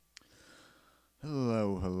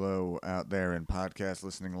Hello out there in podcast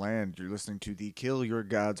listening land. You're listening to the Kill Your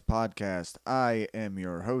Gods podcast. I am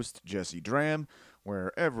your host, Jesse Dram,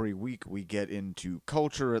 where every week we get into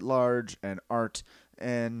culture at large and art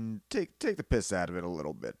and take the piss out of it a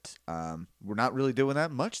little bit. We're not really doing that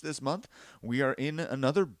much this month. We are in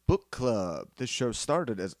another book club. This show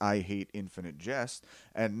started as I Hate Infinite Jest,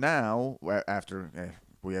 and now,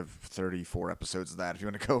 we have 34 episodes of that if you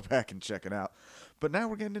want to go back and check it out. But now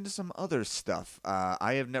we're getting into some other stuff.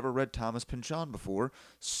 I have never read Thomas Pynchon before,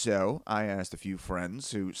 so I asked a few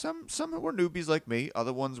friends who some were newbies like me,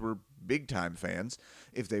 other ones were big time fans,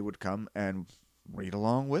 if they would come and read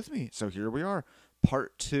along with me. So here we are,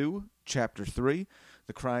 part 2, chapter 3,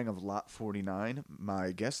 The Crying of Lot 49.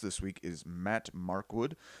 My guest this week is Matt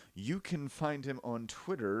Markwood. You can find him on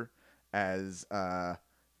Twitter as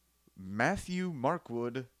Matthew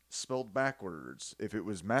Markwood spelled backwards. If it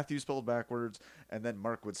was Matthew spelled backwards and then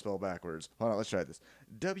Markwood spelled backwards. Hold on, let's try this.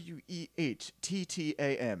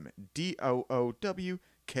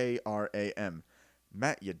 WEHTTAMDOOWKRAM.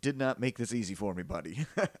 Matt, you did not make this easy for me, buddy.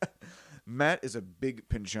 Matt is a big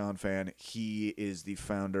Pynchon fan. He is the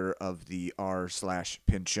founder of the r/Thomas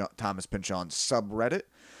Pynchon subreddit.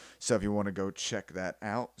 So if you want to go check that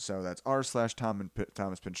out, so that's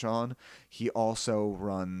r/Thomas Pynchon. He also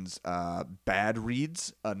runs Bad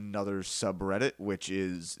Reads, another subreddit, which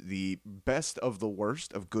is the best of the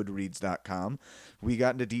worst of Goodreads.com. We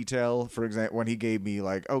got into detail, for example, when he gave me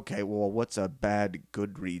like, okay, well, what's a bad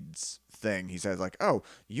Goodreads thing? He says like, oh,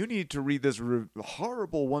 you need to read this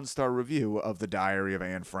horrible 1-star review of The Diary of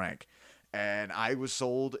Anne Frank. And I was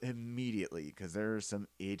sold immediately because there are some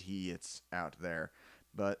idiots out there.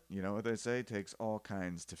 But you know what they say, takes all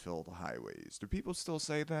kinds to fill the highways. Do people still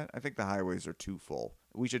say that? I think the highways are too full.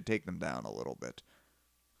 We should take them down a little bit.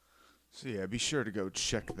 So yeah, be sure to go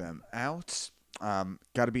check them out.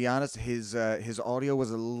 Got to be honest, his audio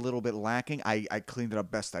was a little bit lacking. I cleaned it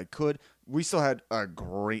up best I could. We still had a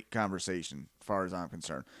great conversation, as far as I'm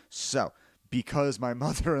concerned. So, because my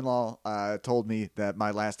mother-in-law told me that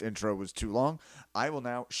my last intro was too long, I will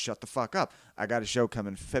now shut the fuck up. I got a show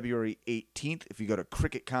coming February 18th. If you go to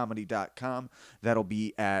cricketcomedy.com, that'll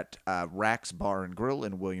be at Rack's Bar and Grill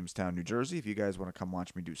in Williamstown, New Jersey, if you guys want to come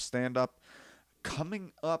watch me do stand-up.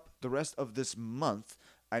 Coming up the rest of this month,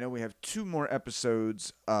 I know we have 2 more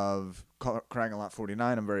episodes of Crying a Lot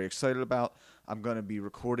 49 I'm very excited about. I'm going to be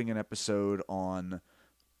recording an episode on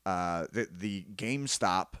the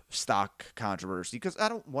GameStop stock controversy, because I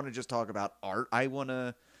don't want to just talk about art. I want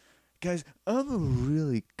to... Guys, I'm a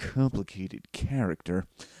really complicated character.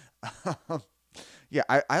 Yeah,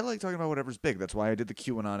 I like talking about whatever's big. That's why I did the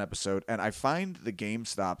QAnon episode, and I find the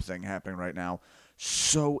GameStop thing happening right now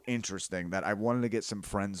so interesting that I wanted to get some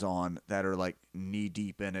friends on that are like knee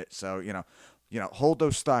deep in it. So, hold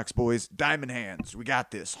those stocks, boys. Diamond hands. We got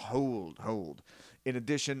this. Hold. In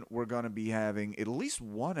addition, we're going to be having at least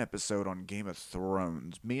one episode on Game of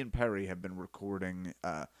Thrones. Me and Perry have been recording.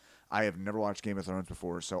 I have never watched Game of Thrones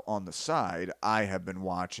before, so on the side, I have been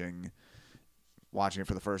watching it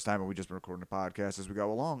for the first time, and we've just been recording a podcast as we go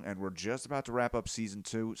along, and we're just about to wrap up season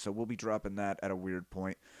 2, so we'll be dropping that at a weird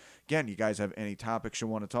point. Again, you guys have any topics you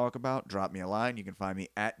want to talk about, drop me a line. You can find me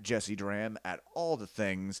at Jesse Dram, at all the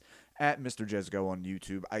things, at Mr. Jesgo on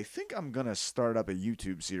YouTube. I think I'm going to start up a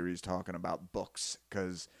YouTube series talking about books,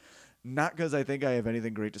 not because I think I have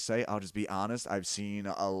anything great to say. I'll just be honest. I've seen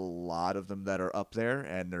a lot of them that are up there,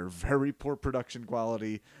 and they're very poor production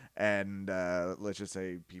quality, and let's just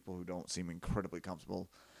say people who don't seem incredibly comfortable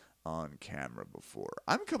on camera before.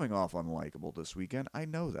 I'm coming off unlikable this weekend. I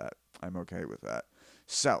know that. I'm okay with that.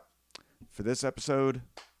 So, for this episode,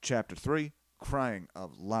 Chapter 3, Crying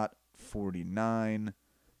of Lot 49,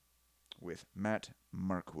 with Matt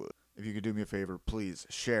Markwood. If you could do me a favor, please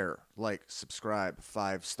share, like, subscribe,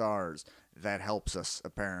 5 stars. That helps us,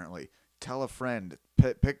 apparently. Tell a friend.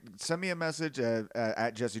 Send me a message at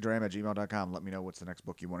jessedram@gmail.com. Let me know what's the next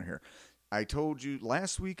book you want to hear. I told you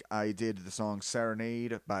last week I did the song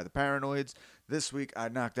Serenade by the Paranoids. This week I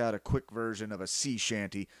knocked out a quick version of a sea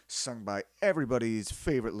shanty sung by everybody's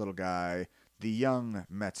favorite little guy, the young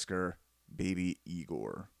Metzger, Baby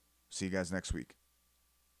Igor. See you guys next week.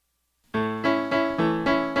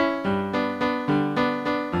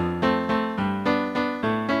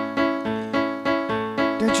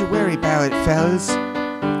 Don't you worry about it, fellas.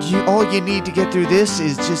 All you need to get through this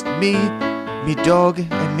is just me dog,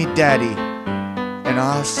 and me daddy, and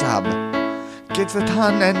our sub. Gets the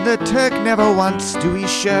ton and the Turk never once do we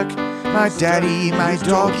shirk. My daddy, my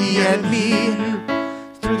doggy, and me.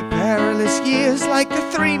 Through the perilous years, like the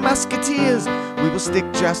 3 musketeers, we will stick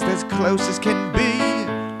just as close as can be.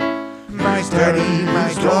 My my daddy,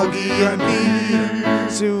 my doggy, and me.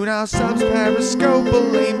 Soon our subs periscope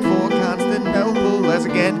will aim for Constantinople, as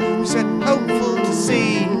again we set hopeful to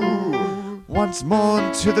see. Once more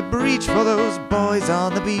to the breach for those boys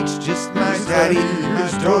on the beach. Just my daddy, my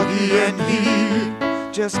doggy, and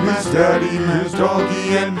me. Just my daddy, my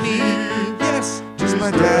doggy, and me. Yes, just my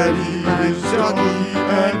daddy, my doggy,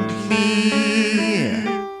 and me.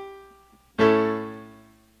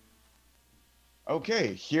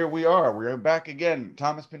 Okay, here we are. We're back again.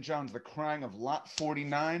 Thomas Pynchon's The Crying of Lot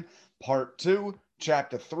 49, Part 2,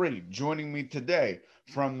 Chapter 3. Joining me today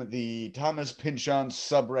from the Thomas Pynchon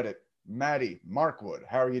subreddit, Maddie Markwood.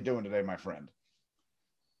 How are you doing today, my friend?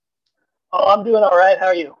 Oh, I'm doing all right. How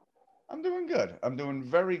are you? I'm doing good. I'm doing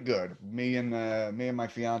very good. Me and my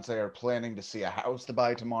fiance are planning to see a house to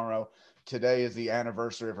buy tomorrow. Today is the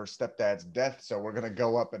anniversary of her stepdad's death, so we're gonna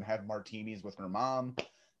go up and have martinis with her mom.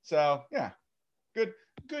 So yeah,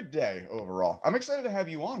 good day overall. I'm excited to have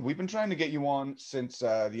you on. We've been trying to get you on since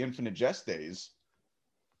the Infinite Jest days.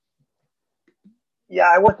 Yeah,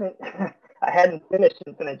 I wasn't. I hadn't finished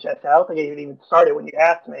Infinite Jest. I don't think I even started when you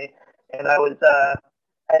asked me, and I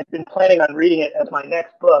had been planning on reading it as my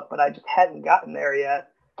next book, but I just hadn't gotten there yet.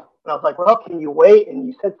 And I was like, "Well, can you wait?" And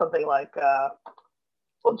you said something like,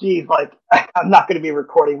 "Well, geez, like I'm not going to be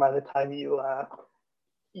recording by the time you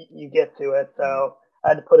get to it," Mm. so I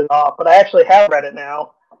had to put it off. But I actually have read it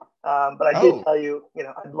now. But I did Oh, tell you,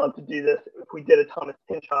 I'd love to do this if we did a Thomas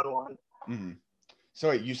Pynchon one. mm-hmm. So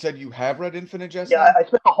wait, you said you have read Infinite Jest Yeah, now? I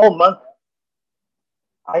spent a whole month.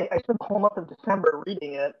 I spent the whole month of December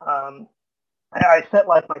reading it. I set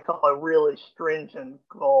like myself a really stringent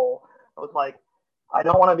goal. I was like, I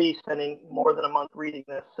don't want to be spending more than a month reading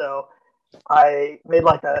this. So I made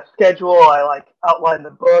like a schedule. I like outlined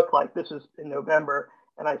the book. Like this is in November,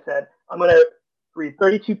 and I said I'm gonna read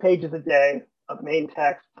 32 pages a day of main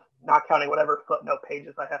text, not counting whatever footnote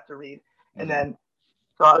pages I have to read. And Mm-hmm. then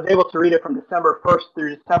so I was able to read it from December 1st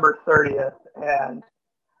through December 30th, and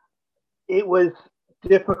it was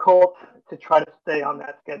difficult to try to stay on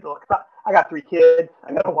that schedule. I got 3 kids,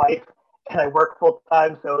 I got a wife, and I work full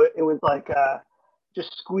time, so it was like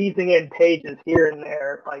just squeezing in pages here and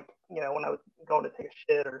there, like when I was going to take a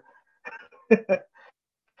shit or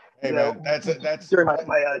Hey man, during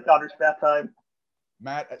my daughter's bath time.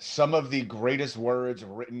 Matt, some of the greatest words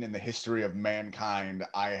written in the history of mankind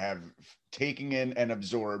I have taken in and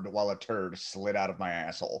absorbed while a turd slid out of my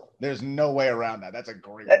asshole. There's no way around that. That's a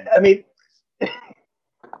great one. I mean,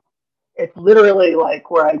 it's literally like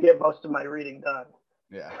where I get most of my reading done.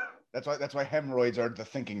 Yeah. That's why hemorrhoids are the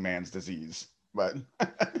thinking man's disease. But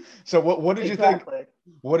so what did you think? Exactly.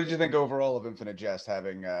 What did you think overall of Infinite Jest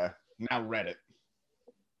having now read it?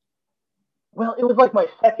 Well, it was like my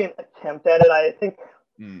second attempt at it. I think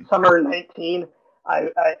Mm, summer 19. I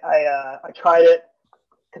tried it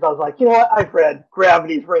because I was like, you know what? I've read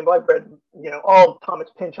Gravity's Rainbow. I've read all of Thomas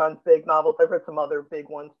Pynchon's big novels. I've read some other big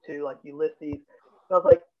ones too, like Ulysses. And I was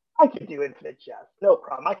like, I could do Infinite Jest, no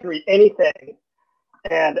problem. I can read anything.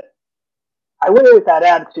 And I went in with that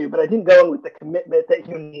attitude, but I didn't go in with the commitment that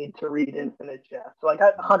you need to read Infinite Jest. So I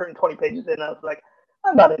got mm, 120 pages in, and I was like,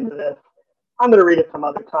 I'm not into this. I'm going to read it some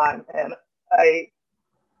other time. And I,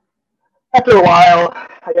 after a while,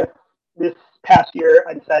 I guess this past year,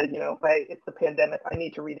 I decided, hey, it's the pandemic. I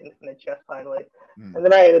need to read Infinite Jest finally. mm. And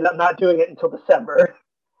then I ended up not doing it until December.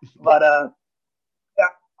 But yeah,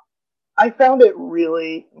 I found it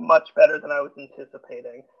really much better than I was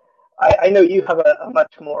anticipating. I know you have a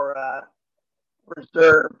much more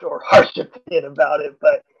reserved or harsh opinion about it,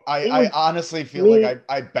 but it I was honestly to feel like me.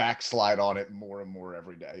 I backslide on it more and more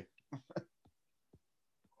every day.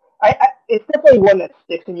 It's definitely one that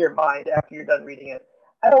sticks in your mind after you're done reading it.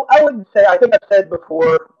 I wouldn't say. I think I've said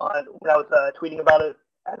before when I was tweeting about it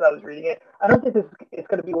as I was reading it. I don't think this is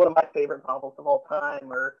going to be one of my favorite novels of all time,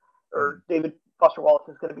 Mm, or David Foster Wallace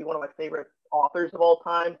is going to be one of my favorite authors of all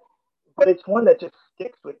time. But it's one that just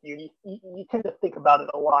sticks with you. You tend to think about it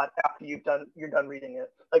a lot after you're done reading it.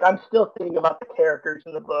 Like I'm still thinking about the characters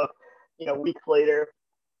in the book, weeks later,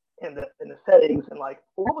 in the settings, and like,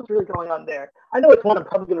 well, what was really going on there. I know it's one I'm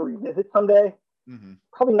probably going to revisit someday. mm-hmm.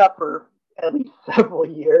 Probably not for at least several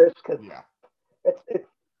years because Yeah. it's it's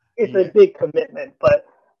it's a Yeah. big commitment. But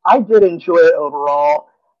I did enjoy it overall.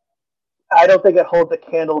 I don't think it holds a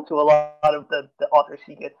candle to a lot of the authors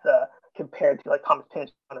he gets compared to, like Thomas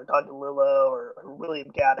Pynchon or Don DeLillo or William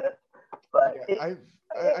Gaddis. But Yeah. I've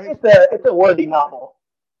it's a worthy novel.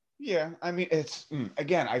 yeah. I mean, it's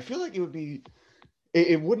again. I feel like it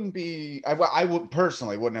wouldn't be. I would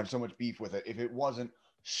personally wouldn't have so much beef with it if it wasn't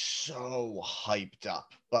so hyped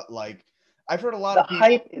up. But like, I've heard a lot The of people.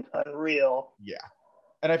 hype is unreal. Yeah.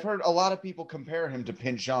 And I've heard a lot of people compare him to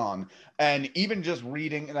Pinchon, and even just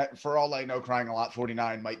reading, and for all I know, Crying a Lot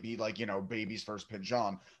 49 might be like, baby's first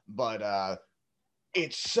Pinchon, but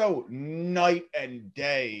it's so night and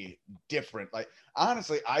day different. Like,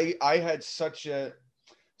 honestly, I had such a,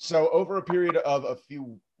 so over a period of a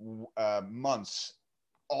few months,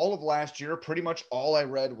 all of last year, pretty much all I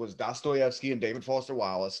read was Dostoevsky and David Foster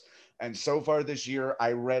Wallace. And so far this year,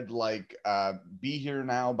 I read like Be Here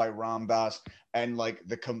Now by Ram Dass and like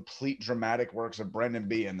the complete dramatic works of Brendan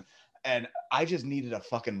Behan. And I just needed a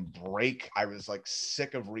fucking break. I was like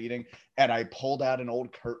sick of reading, and I pulled out an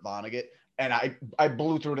old Kurt Vonnegut, and I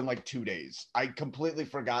blew through it in like 2 days. I completely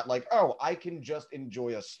forgot, like, oh, I can just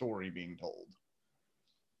enjoy a story being told.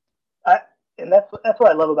 I, and that's what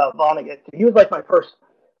I love about Vonnegut. He was like my first.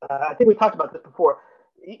 I think we talked about this before.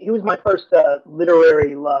 He was my first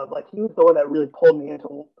literary love. Like he was the one that really pulled me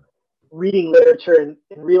into reading literature and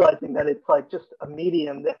realizing that it's like just a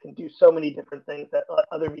medium that can do so many different things that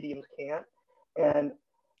other mediums can't. And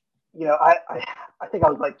I think I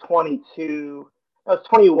was like 22. I was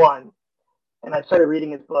 21, and I started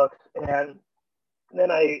reading his books, and then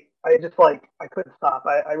I just like I couldn't stop.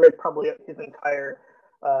 I read probably his entire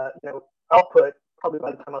output probably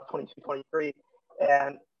by the time I was 22, 23,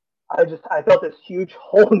 and I felt this huge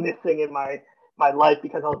hole missing in my life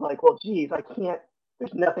because I was like, well, geez, I can't.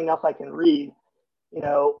 There's nothing else I can read, you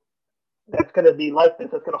know, that's going to be like this.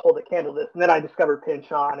 That's going to hold a candle to this. And then I discovered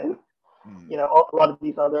Pinchon and a lot of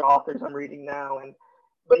these other authors I'm reading now.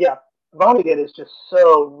 But yeah, Vonnegut is just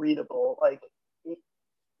so readable. Like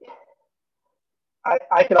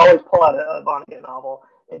I can always pull out a Vonnegut novel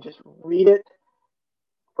and just read it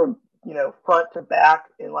from front to back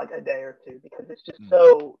in like a day or two because it's just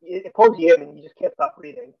so it pulls you in and you just can't stop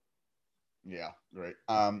reading. Yeah, great.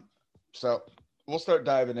 So we'll start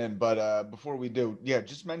diving in, but before we do, yeah,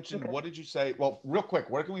 just mention, Okay. what did you say? Well, real quick,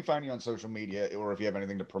 where can we find you on social media, or if you have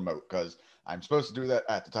anything to promote? Because I'm supposed to do that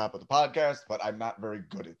at the top of the podcast, but I'm not very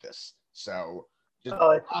good at this. So just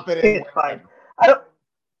Oh, pop it in it's fine. wherever. I don't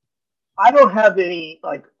I don't have any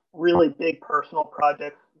like really big personal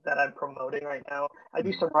projects that I'm promoting right now. I do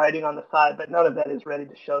Mm, some writing on the side, but none of that is ready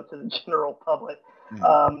to show to the general public.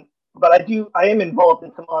 mm, But I am involved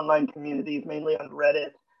in some online communities, mainly on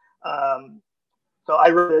Reddit. So I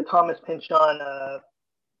wrote a Thomas Pynchon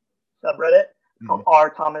subreddit called mm, R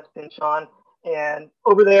Thomas Pynchon, and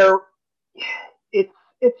over there, it's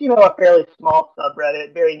a fairly small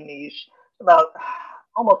subreddit, very niche, about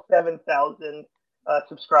almost 7,000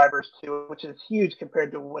 subscribers to it, which is huge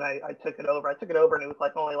compared to when I took it over. I took it over and it was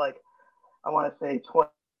like only like I want to say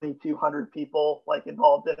 2,200 people like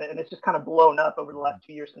involved in it, and it's just kind of blown up over the last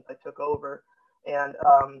 2 years since I took over. And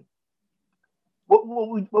what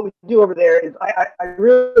we do over there is I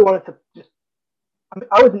really wanted to just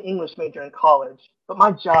I was an English major in college, but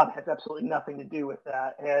my job has absolutely nothing to do with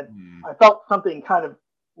that. And mm, I felt something kind of,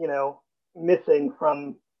 you know, missing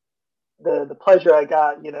from the pleasure I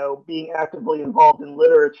got, being actively involved in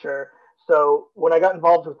literature. So when I got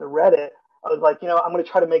involved with the Reddit, I was like, I'm going to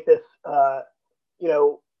try to make this, you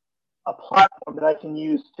know, a platform that I can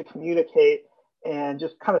use to communicate and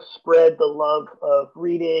just kind of spread the love of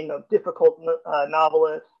reading, of difficult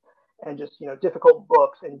novelists, and just difficult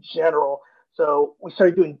books in general. So we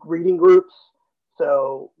started doing reading groups.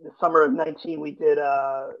 So the summer of 19, we did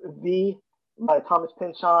V by Thomas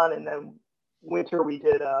Pynchon, and then winter we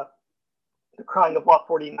did The Crying of Lot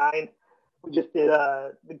 49. We just did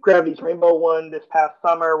the Gravity's Rainbow one this past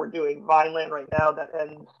summer. We're doing Vineland right now. That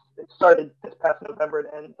ends. It started this past November. It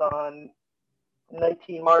ends on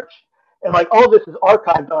 19 March. And like all of this is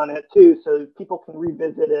archived on it too, so people can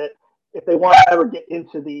revisit it if they want to ever get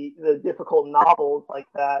into the difficult novels like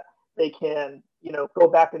that. They can go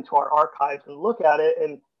back into our archives and look at it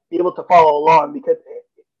and be able to follow along because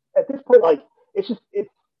at this point like it's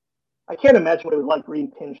I can't imagine what it was like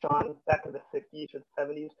reading Pynchon back in the 60s or the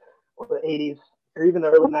 70s or the 80s or even the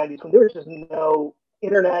early 90s when there was just no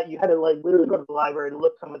internet. You had to like literally go to the library and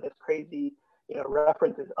look some of this crazy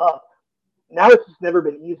references up. Now it's just never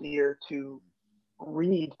been easier to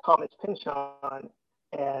read Thomas Pynchon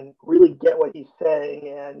and really get what he's saying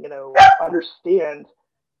and understand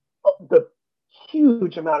the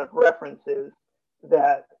huge amount of references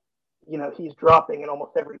that he's dropping in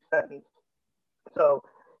almost every sentence. So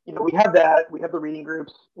we have that. We have the reading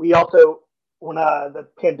groups. We also, when the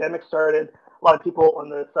pandemic started, a lot of people on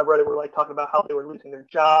the subreddit were like talking about how they were losing their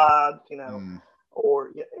jobs, mm.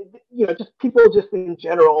 or just people just in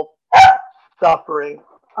general suffering.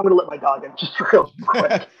 I'm gonna let my dog in just real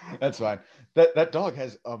quick. That's fine. That dog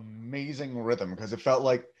has amazing rhythm because it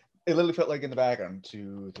literally felt like in the background.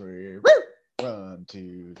 2, 3, woo! 1,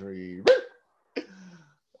 2, 3, woo!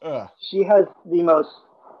 Ugh. She has the most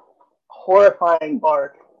horrifying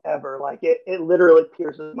bark ever. Like it literally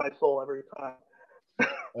pierces my soul every time.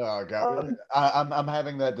 Oh god, Um, I'm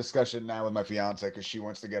having that discussion now with my fiance because she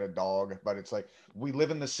wants to get a dog, but it's like we live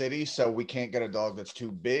in the city, so we can't get a dog that's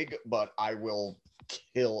too big. But I will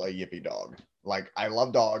kill a yippy dog. Like I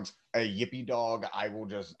love dogs. A yippy dog, I will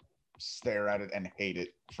just stare at it and hate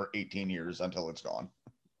it for 18 years until it's gone.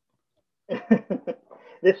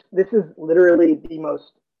 this is literally the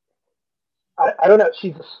most. I don't know.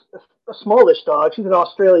 She's a smallish dog. She's an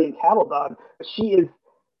Australian cattle dog, but she is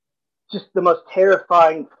just the most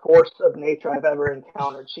terrifying force of nature I've ever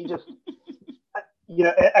encountered. She just,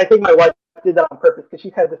 I think my wife did that on purpose because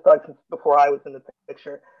she's had this dog since before I was in the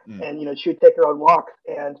picture, Mm. and she would take her on walks,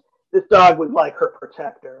 and this dog was like her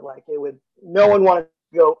protector. Like no one wanted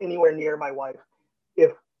to go anywhere near my wife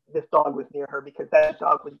if this dog was near her because that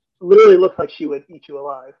dog would literally look like she would eat you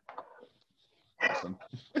alive. Awesome.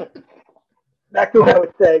 Back to what I was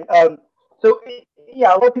saying. So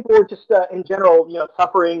yeah, a lot of people were just in general,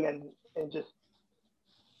 suffering and just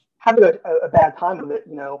having a bad time of it,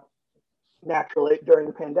 naturally during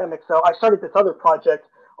the pandemic. So I started this other project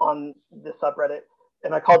on the subreddit,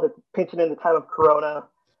 and I called it "Pinching in the Time of Corona,"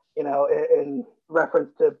 in reference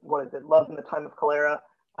to what is it, "Love in the Time of Cholera"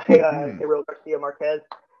 by Mm. Gabriel Garcia Marquez.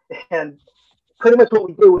 And pretty much what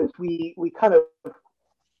we do is we kind of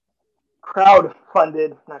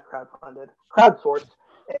not crowdsourced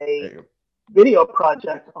a There you video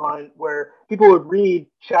project on where people would read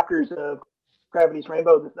chapters of Gravity's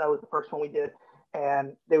Rainbow. That was the first one we did,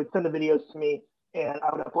 and they would send the videos to me, and I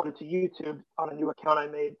would upload it to YouTube on a new account I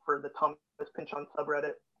made for the Thomas Pynchon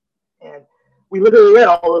subreddit. And we literally read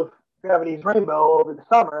all of Gravity's Rainbow over the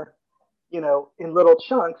summer, in little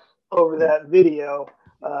chunks over go. that video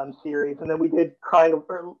series. And then we did Crying of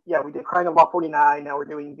Law 49. Now we're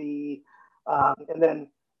doing and then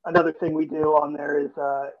another thing we do on there is,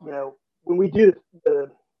 when we do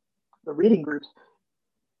the reading groups,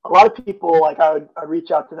 a lot of people, like, I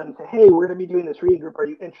reach out to them and say, hey, we're going to be doing this reading group. Are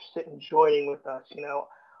you interested in joining with us?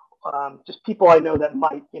 Just people I know that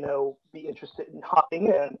might, be interested in hopping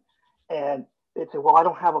in. And they'd say, well, I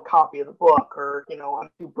don't have a copy of the book, or, I'm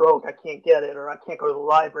too broke, I can't get it, or I can't go to the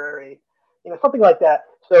library, something like that.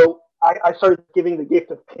 So I started giving the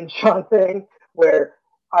gift of Pynchon thing, where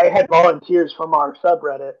I had volunteers from our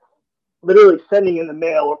subreddit literally sending in the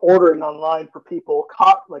mail or ordering online for people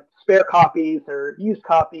like spare copies or used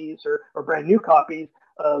copies or brand new copies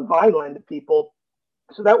of Vineland to people,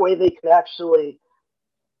 so that way they could actually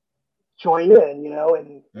join in,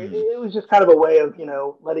 and Mm. it was just kind of a way of,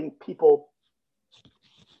 letting people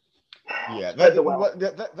Yeah, spread the wealth.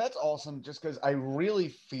 that's awesome. Just because I really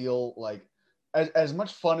feel like, as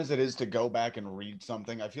much fun as it is to go back and read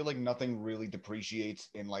something, I feel like nothing really depreciates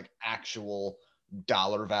in like actual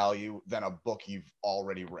dollar value than a book you've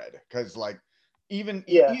already read. Because like,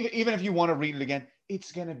 Yeah. even if you want to read it again,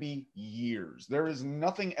 it's gonna be years. There is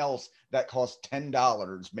nothing else that costs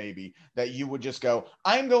 $10 maybe that you would just go,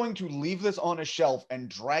 I'm going to leave this on a shelf and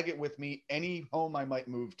drag it with me any home I might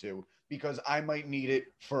move to because I might need it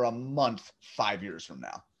for a month 5 years from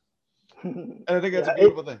now. And I think that's a Yeah.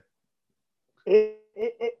 beautiful thing.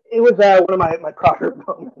 It was one of my prouder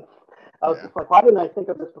moments. I was Yeah. just like, why didn't I think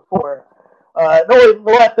of this before? The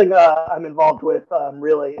last thing I'm involved with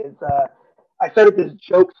really is I started this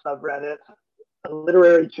joke subreddit, a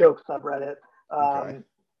literary joke subreddit, Okay. um,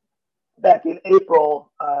 back in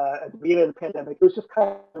April at the beginning of the pandemic. It was just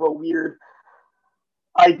kind of a weird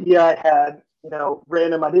idea I had,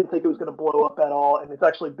 random. I didn't think it was going to blow up at all, and it's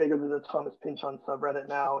actually bigger than the Thomas Pynchon subreddit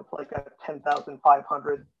now. It's like at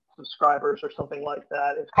 10,500 subscribers or something like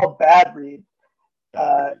that. It's called Bad Read,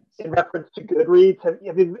 Bad reads. in reference to Goodreads.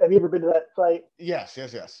 Have you ever been to that site? Yes,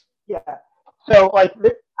 yes, yes. Yeah. So like,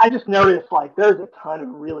 I just noticed like there's a ton of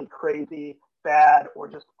really crazy, bad, or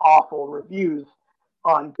just awful reviews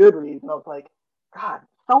on Goodreads, and I was like, God,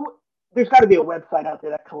 there's got to be a website out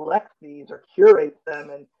there that collects these or curates them.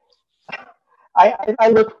 And I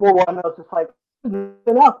looked for one, and I was just like,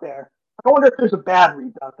 nothing out there. I wonder if there's a bad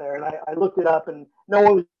reads out there. And I looked it up, and no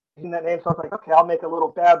one was using that name. So I was like, okay, I'll make a little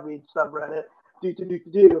bad read subreddit.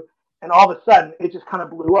 Do. And all of a sudden, it just kind of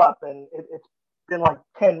blew up, and it's been like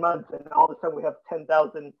 10 months, and all of a sudden we have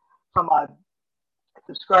 10,000 some odd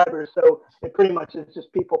subscribers. So it pretty much is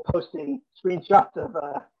just people posting screenshots of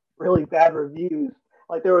really bad reviews.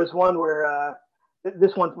 Like there was one where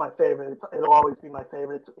this one's my favorite. It'll always be my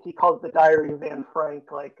favorite. He calls it the Diary of Anne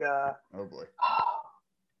Frank. Like, Oh boy.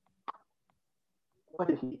 what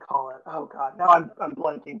did he call it? Oh God, now I'm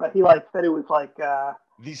blanking. But he like said it was like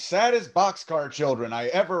The saddest boxcar children I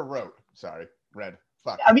ever wrote. Sorry, read.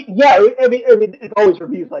 Fuck. I mean, yeah, it's always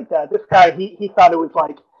reviews like that. This guy, he thought it was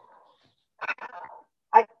like,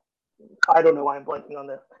 I I don't know why I'm blanking on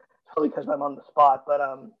this. Probably because I'm on the spot, but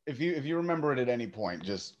If you remember it at any point,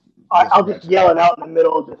 just I'll just mention it. yell it out in the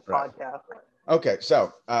middle of this Right. podcast. Okay,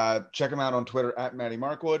 so check him out on Twitter at Matty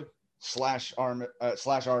Markwood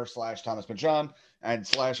 /r/Thomas Pinchon and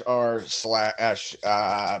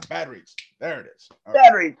 /r/ Bad Reads. There it is. Okay,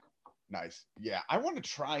 Batteries. nice. Yeah, I want to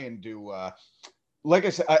try and do. Like I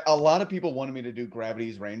said, a lot of people wanted me to do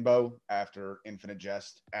Gravity's Rainbow after Infinite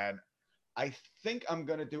Jest, and I think I'm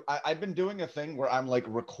gonna do. I've been doing a thing where I'm like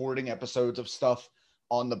recording episodes of stuff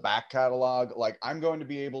on the back catalog. Like I'm going to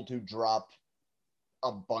be able to drop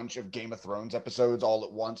a bunch of Game of Thrones episodes all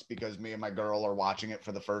at once because me and my girl are watching it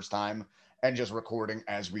for the first time and just recording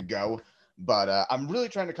as we go. But I'm really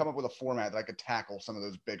trying to come up with a format that I could tackle some of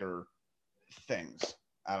those bigger things.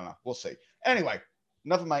 I don't know. We'll see. Anyway,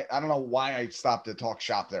 enough of my. I don't know why I stopped to talk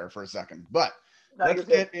shop there for a second, but No, let's you're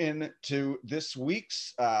good. get into this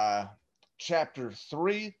week's chapter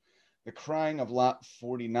 3, The Crying of Lot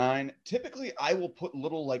 49. Typically, I will put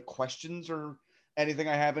little like questions or anything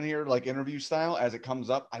I have in here, like interview style, as it comes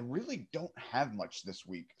up. I really don't have much this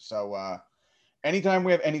week. So anytime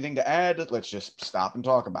we have anything to add, let's just stop and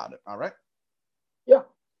talk about it. All right? Yeah.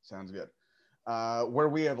 Sounds good. Where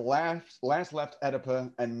we have last left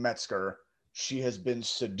Oedipa and Metzger, she has been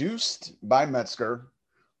seduced by Metzger,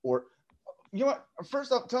 or you know what?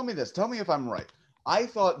 First off, tell me this. Tell me if I'm right. I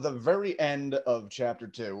thought the very end of chapter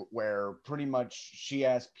 2, where pretty much she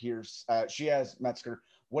asked Metzger,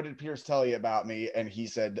 "What did Pierce tell you about me?" And he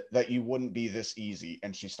said that you wouldn't be this easy,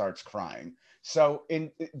 and she starts crying. So,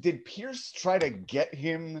 did Pierce try to get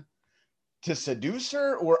him to seduce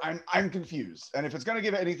her, or I'm confused. And if it's gonna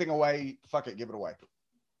give anything away, fuck it, give it away.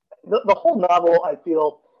 The whole novel, I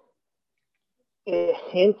feel, it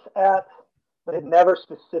hints at, but it never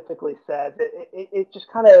specifically says. It just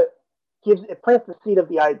kind of it plants the seed of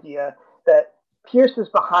the idea that Pierce is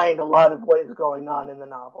behind a lot of what is going on in the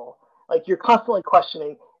novel. Like you're constantly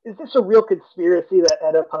questioning, is this a real conspiracy that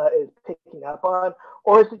Oedipa is picking up on,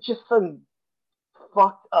 or is it just some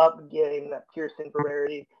fucked up game that Pierce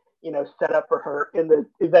temporarily, set up for her in the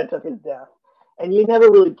event of his death? And you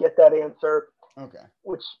never really get that answer. Okay.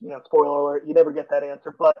 Which, spoiler alert, you never get that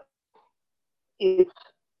answer, but it's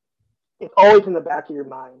it's always in the back of your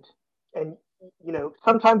mind. And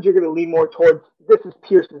sometimes you're going to lean more towards this is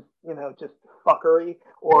Pierce's, just fuckery,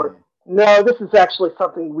 or no, this is actually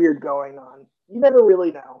something weird going on. You never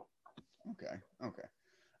really know. Okay.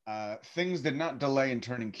 Things did not delay in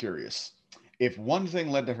turning curious. If one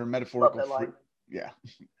thing led to her Love metaphorical that line. yeah,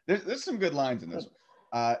 there's some good lines in this.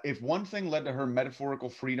 If one thing led to her metaphorical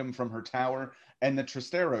freedom from her tower and the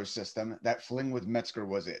Trastero system, that fling with Metzger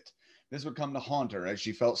was it. This would come to haunt her as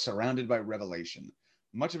she felt surrounded by revelation,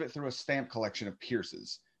 much of it through a stamp collection of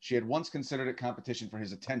Pierce's. She had once considered it competition for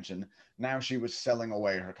his attention. Now she was selling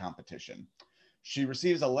away her competition. She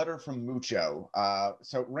receives a letter from Mucho.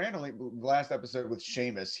 So randomly, last episode with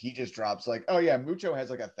Seamus, he just drops like, "Oh yeah, Mucho has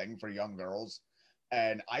like a thing for young girls,"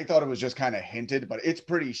 and I thought it was just kind of hinted, but it's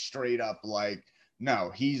pretty straight up like,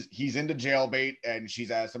 no, he's into jailbait, and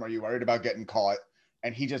she's asked him, "Are you worried about getting caught?"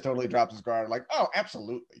 And he just totally drops his guard, like, "Oh,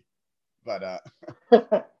 absolutely." But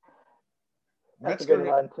That's a good Metzger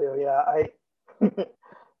line too. Yeah,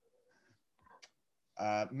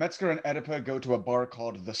 Metzger and Oedipa go to a bar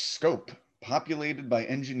called The Scope, populated by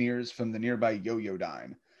engineers from the nearby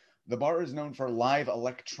Yo-Yo-Dine. The bar is known for live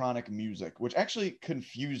electronic music, which actually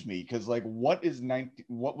confused me because, like, what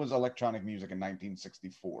was electronic music in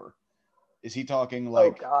 1964? Is he talking oh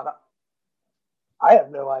like, god, I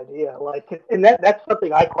have no idea. Like, and that's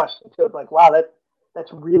something I question too. It's like, wow,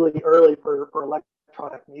 that's really early for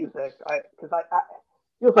electronic music. Because I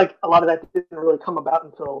feels like a lot of that didn't really come about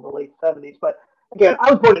until the late '70s. But again,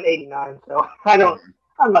 I was born in '89, so I'm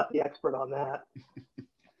not the expert on that.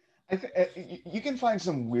 you can find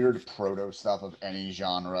some weird proto stuff of any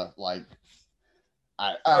genre. Like,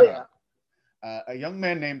 I Oh don't know. yeah, A young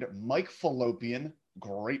man named Mike Fallopian,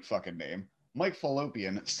 great fucking name, Mike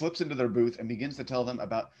Fallopian, slips into their booth and begins to tell them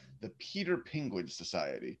about the Peter Pingwid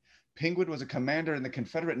Society. Pingwid was a commander in the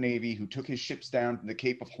Confederate Navy who took his ships down to the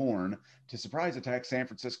Cape of Horn to surprise attack San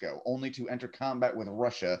Francisco, only to enter combat with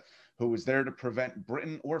Russia, who was there to prevent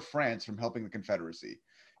Britain or France from helping the Confederacy.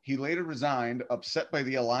 He later resigned, upset by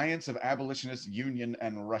the alliance of Abolitionist Union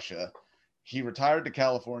and Russia. He retired to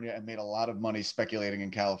California and made a lot of money speculating in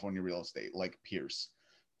California real estate, like Pierce.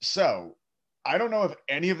 So I don't know if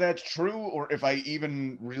any of that's true or if I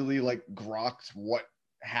even really like grokked what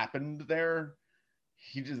happened there.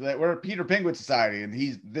 He just we're a Peter Penguin Society and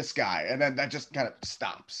he's this guy, and then that just kind of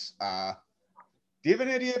stops. Do you have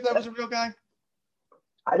any idea if that was a real guy?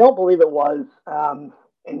 I don't believe it was.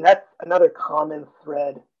 And that's another common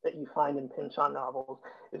thread that you find in Pynchon novels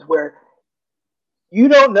is where you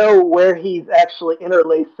don't know where he's actually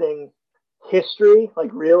interlacing history, like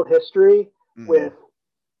real history, Mm-hmm. with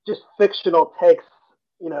just fictional takes,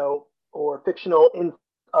 or fictional in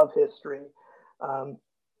of history. Um,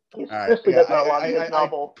 he All right. especially Yeah, does that a lot in his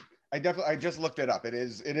novel. I definitely I just looked it up. It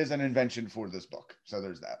is an invention for this book. So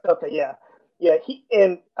there's that. Okay, yeah, yeah.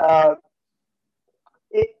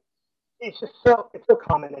 It, it's so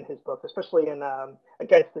common in his book, especially in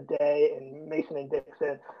Against the Day and Mason and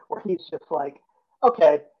Dixon, where he's just like,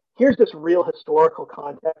 okay, here's this real historical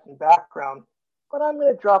context and background, but I'm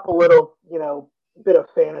going to drop a little, bit of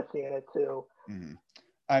fantasy in it too. Mm-hmm.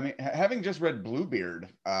 I mean, having just read Bluebeard,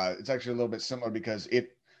 it's actually a little bit similar because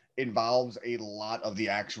it involves a lot of the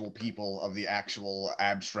actual people of the actual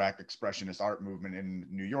abstract expressionist art movement in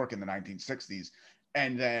New York in the 1960s.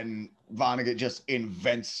 And then Vonnegut just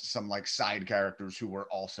invents some like side characters who were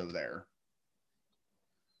also there.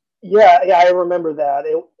 Yeah, yeah, I remember that.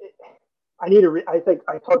 I need to. I think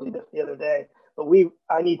I told you this the other day, but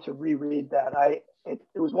I need to reread that. It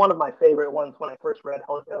was one of my favorite ones when I first read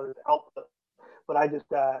Hell's Output, but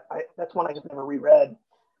that's one I just never reread.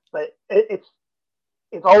 But it's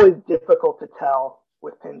always difficult to tell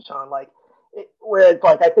with Pynchon. Whereas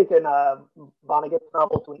like I think in Vonnegut's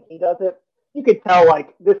novels when he does it, you could tell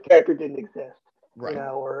like this character didn't exist, Right.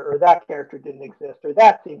 or that character didn't exist, or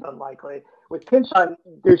that seems unlikely. With Pynchon,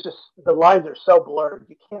 there's just the lines are so blurred,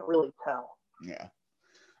 you can't really tell. Yeah.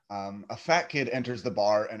 A fat kid enters the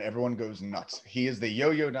bar and everyone goes nuts. He is the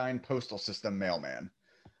Yo-Yo-Dine postal system mailman.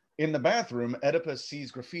 In the bathroom, Oedipus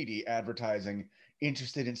sees graffiti advertising,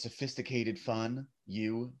 interested in sophisticated fun,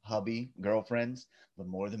 you, hubby, girlfriends, the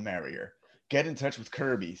more the merrier. Get in touch with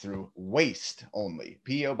Kirby through Waste Only,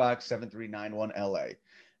 P.O. Box 7391 LA.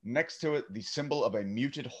 Next to it, the symbol of a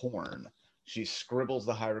muted horn. She scribbles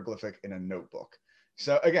the hieroglyphic in a notebook.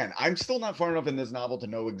 So again, I'm still not far enough in this novel to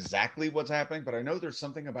know exactly what's happening, but I know there's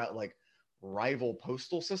something about like rival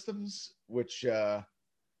postal systems, which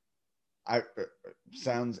I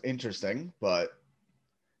sounds interesting, but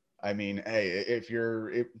I mean, hey,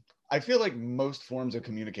 I feel like most forms of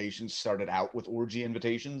communication started out with orgy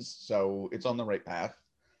invitations, so it's on the right path.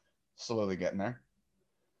 Slowly getting there.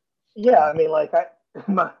 Yeah, I mean, like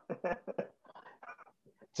my,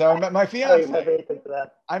 So I met my I don't even fiance. have anything for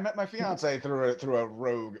that. I met my fiance through a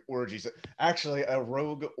rogue orgy. Actually, a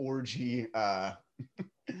rogue orgy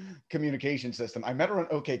communication system. I met her on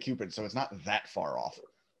OkCupid, so it's not that far off.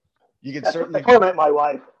 You could That's certainly, where I met my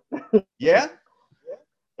wife. yeah.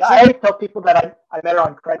 Yeah, I See, always tell people that I met her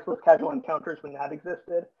on Craigslist Casual Encounters when that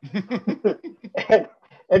existed, and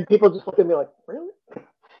and people just look at me like, really?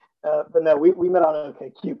 But no, we met on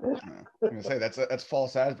OK Cupid. I'm gonna say that's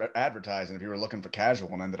false advertising. If you were looking for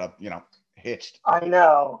casual and ended up, hitched. I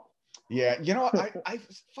know. Yeah, I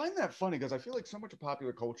find that funny because I feel like so much of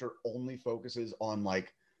popular culture only focuses on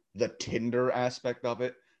like the Tinder aspect of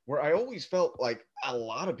it, where I always felt like a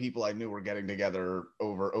lot of people I knew were getting together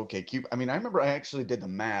over OkCupid. I mean, I remember I actually did the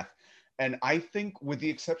math, and I think with the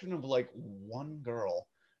exception of like one girl,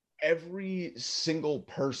 every single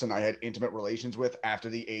person I had intimate relations with after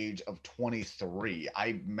the age of 23,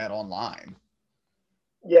 I met online.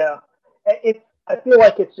 Yeah, I feel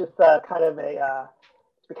like it's just kind of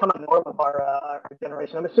it's become a norm of our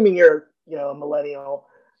generation. I'm assuming you're a millennial.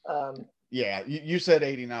 Um, Yeah, you said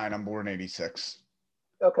 89. I'm born 86.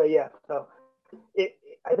 okay, yeah. So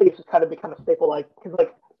I think it's just kind of become a staple, like because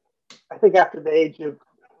like I think after the age of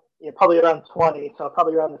probably around 20, so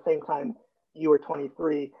probably around the same time you were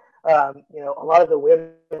 23. A lot of the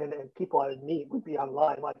women and people I would meet would be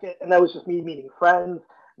online, and that was just me meeting friends,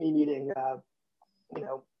 me meeting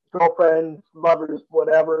girlfriends, lovers,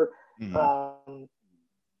 whatever. Mm-hmm. Um,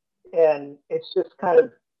 and it's just kind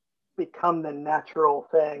of become the natural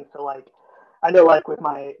thing. So like, I know like with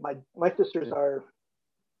my sisters are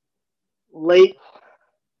late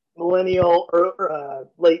millennial or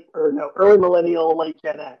late or no early millennial, late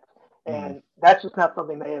Gen X, Mm-hmm. and that's just not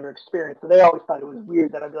something they ever experienced. So they always thought it was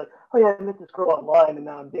weird that I'd be like, oh yeah, I met this girl online and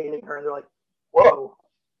now I'm dating her, and they're like, whoa,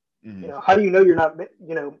 Mm-hmm. how do you know you're not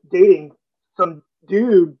dating some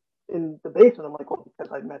dude in the basement? I'm like, well,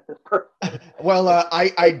 because I met this person. Well,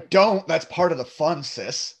 I Like, don't. That's part of the fun,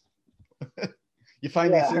 sis. You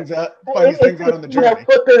find these yeah, things out. Find these things out it's on the journey.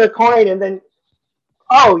 flipping a coin and then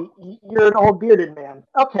oh, you're an old bearded man.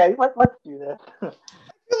 Okay, let's do this. I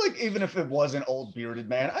feel like even if it was an old bearded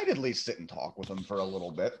man, I'd at least sit and talk with him for a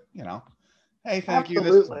little bit. Hey, thank you.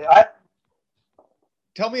 This is. Absolutely. I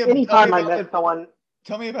Tell me anytime I about met the someone,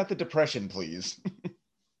 tell me about the depression, please.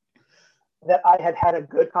 that I had had a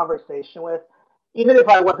good conversation with, even if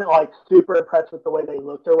I wasn't like super impressed with the way they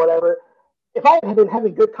looked or whatever. If I had been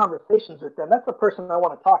having good conversations with them, that's the person I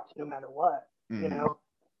want to talk to no matter what, you Mm-hmm. know.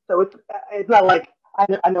 So it's not like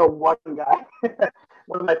I know one guy,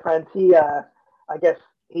 one of my friends. I guess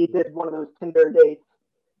he did one of those Tinder dates,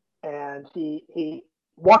 and he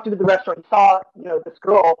walked into the restaurant. He saw this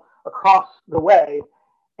girl across the way,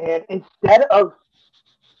 and instead of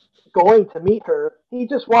going to meet her, he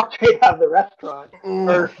just walked straight out of the restaurant. Ooh.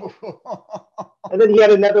 Or and then he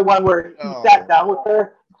had another one where he sat Oh, down with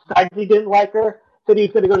her, decided he didn't like her, said he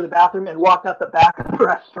was going to go to the bathroom, and walked out the back of the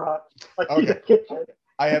restaurant, like to the okay. kitchen.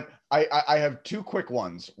 I have two quick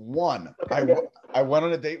ones. One, Okay, good. I went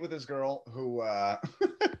on a date with this girl who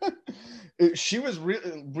she was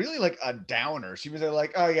really like a downer. She was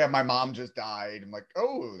like, "Oh yeah, my mom just died." I'm like,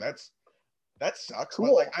 "Oh, that sucks."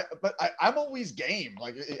 But like, Cool. I'm always game.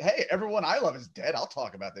 Like, hey, everyone I love is dead. I'll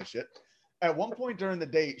talk about this shit. At one point during the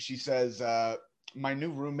date, she says, "My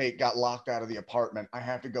new roommate got locked out of the apartment. I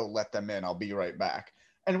have to go let them in. I'll be right back."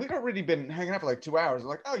 And we'd already been hanging out for like 2 hours. I'm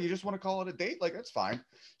like, "Oh, you just want to call it a date? Like, that's fine."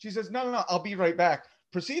 She says, "No, no, no. I'll be right back."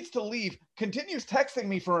 Proceeds to leave. Continues texting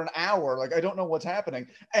me for an hour. Like, I don't know what's happening,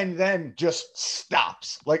 and then just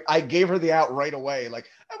stops. Like, I gave her the out right away. Like,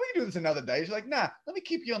 oh, we can do this another day. She's like, "Nah, let me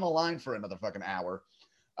keep you on the line for another fucking hour."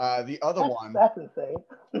 The other That's one, that's insane.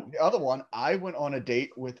 I went on a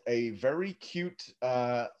date with a very cute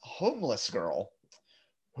homeless girl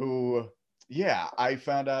who, yeah, I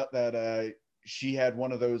found out that she had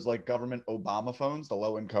one of those like government Obama phones, the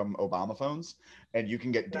low income Obama phones, and you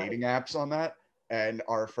can get Nice. dating apps on that. And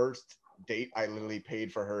our first date, I literally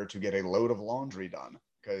paid for her to get a load of laundry done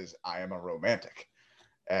because I am a romantic.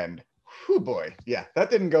 And whew, boy, yeah, that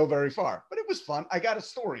didn't go very far, but it was fun. I got a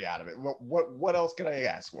story out of it. What else could I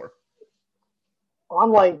ask for?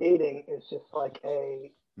 Online dating is just like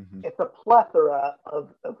a Mm-hmm. it's a plethora of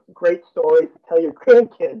great stories to tell your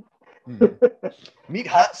grandkids. Mm-hmm. Meet I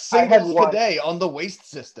hot I had singles one. today on the Waste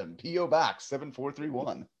System, P.O. Box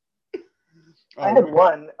 7431. I Oh, had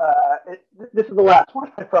one. This is the last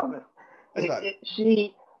one, I promise. that's about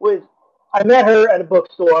She was. I met her at a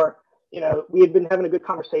bookstore. We had been having a good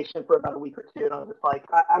conversation for about a week or two, and I was just like,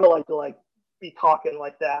 I don't like to like be talking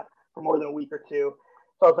like that for more than a week or two.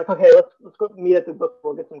 So I was like, okay, let's go meet at the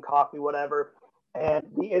bookstore, get some coffee, whatever. And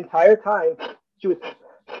the entire time she was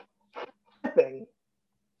sipping,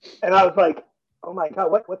 and I was like, oh my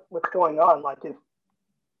god, what's going on?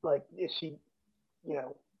 Is she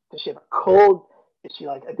does she have a cold? Is she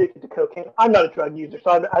like addicted to cocaine? I'm not a drug user,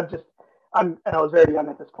 so and I was very young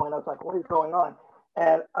at this point. I was like, what is going on?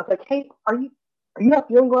 And I was like, hey, are you not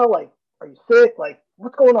feeling well? Like, are you sick? Like,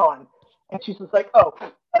 what's going on? And she's just like, oh,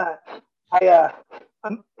 uh, I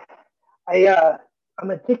I'm I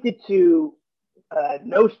I'm addicted to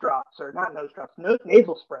nose drops or not nose drops,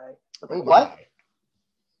 nasal spray. I was oh like, what? my.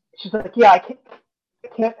 She's like, yeah, I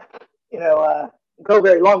can't, you know, uh, go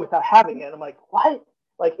very long without having it. I'm like, what?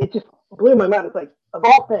 Like, it just blew my mind. It's like, of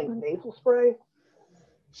all things, nasal spray.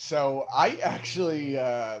 So I actually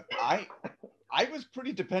I was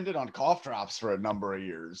pretty dependent on cough drops for a number of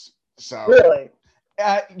years. So Really?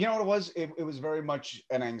 you know what it was? It was very much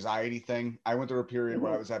an anxiety thing. I went through a period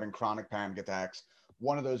where I Mm-hmm. was having chronic panic attacks.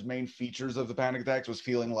 One of those main features of the panic attacks was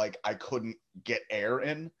feeling like I couldn't get air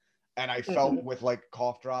in. And I felt Mm-hmm. with like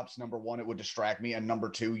cough drops, number one, it would distract me. And number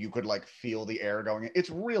two, you could like feel the air going in. It's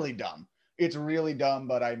really dumb. It's really dumb,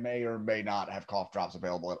 but I may or may not have cough drops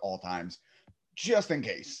available at all times, just in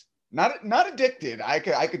case. Not addicted. I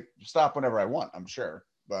could stop whenever I want, I'm sure.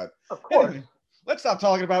 But Of course. anyway, let's stop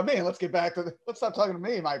talking about me and let's get back to let's stop talking to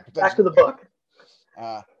me and my Back potential. to the book.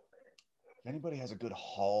 Uh, if anybody has a good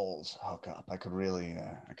Halls hookup, I could really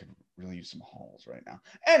use some Halls right now.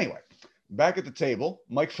 Anyway, back at the table,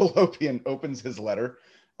 Mike Fallopian opens his letter.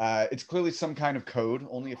 It's clearly some kind of code,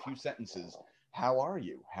 only a few sentences. How are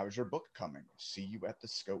you? How's your book coming? See you at the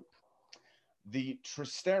scope. The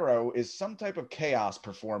Tristero is some type of chaos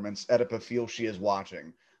performance Oedipa feels she is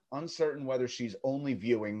watching, uncertain whether she's only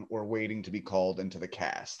viewing or waiting to be called into the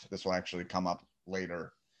cast. This will actually come up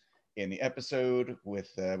later in the episode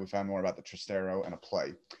with we found more about the Tristero and a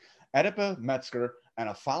play. Oedipa, Metzger, and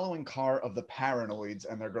a following car of the Paranoids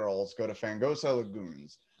and their girls go to Fangosa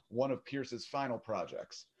Lagoons, one of Pierce's final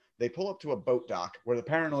projects. They pull up to a boat dock where the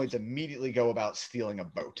Paranoids immediately go about stealing a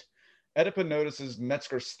boat. Oedipa notices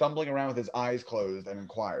Metzger stumbling around with his eyes closed and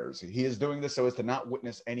inquires. He is doing this so as to not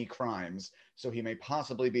witness any crimes, so he may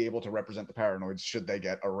possibly be able to represent the Paranoids should they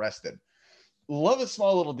get arrested. Love a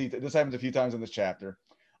small little detail. This happens a few times in this chapter.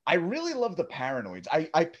 I really love the Paranoids.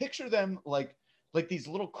 I picture them like these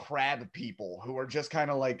little crab people who are just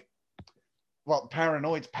kind of like well,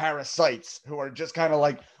 paranoids, parasites, who are just kind of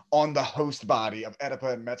like on the host body of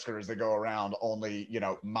Oedipa and Metzger as they go around, only,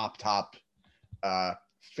 mop top, uh,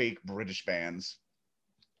 fake British bands.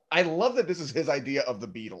 I love that this is his idea of the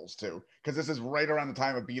Beatles too, because this is right around the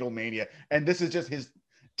time of Beatlemania, and this is just his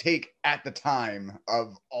take at the time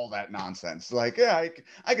of all that nonsense. Like, yeah,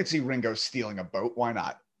 I could see Ringo stealing a boat. Why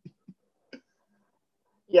not?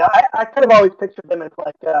 Yeah, I kind of always pictured them as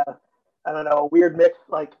like I don't know, a weird mix,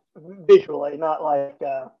 like visually, not like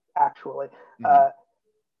actually, Mm-hmm. uh,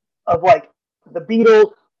 of like the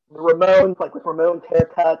Beatles, the Ramones, like with Ramones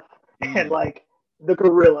haircuts, and Mm. like the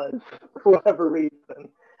Gorillas for whatever reason,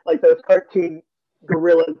 like those cartoon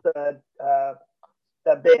Gorillas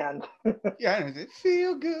that band. Yeah, and it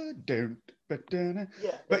feel good, don't. Yeah, the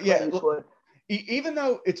But yeah, Clint Eastwood. even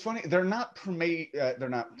though it's funny, they're not pre-made.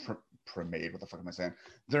 What the fuck am I saying?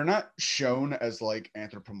 They're not shown as like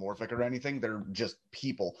anthropomorphic or anything. They're just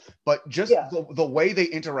people. But just Yeah, the way they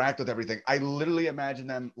interact with everything, I literally imagine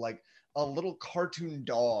them like a little cartoon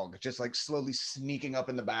dog, just like slowly sneaking up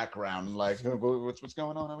in the background, like what's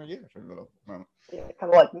going on over here? yeah,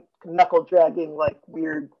 kind of like knuckle dragging, like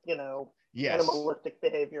weird, Yes, animalistic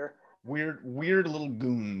behavior. weird little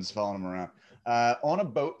goons following him around. On a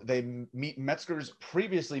boat, they meet Metzger's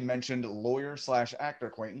previously mentioned lawyer slash actor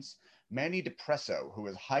acquaintance, Manny Depresso, who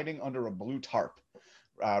is hiding under a blue tarp.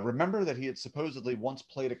 Remember that he had supposedly once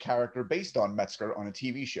played a character based on Metzger on a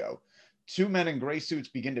TV show. Two men in gray suits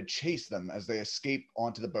begin to chase them as they escape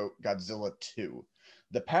onto the boat Godzilla 2.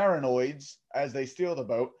 The paranoids, as they steal the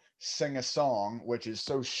boat, sing a song, which is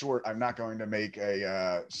so short, I'm not going to make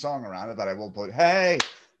a song around it, but I will put, hey,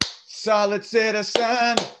 solid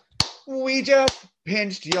citizen, we just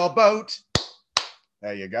pinched your boat.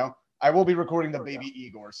 There you go. I will be recording the There we Baby go.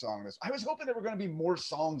 Igor song. This I was hoping there were going to be more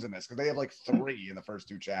songs in this because they have like three in the first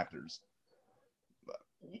two chapters. But,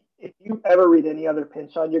 If you ever read any other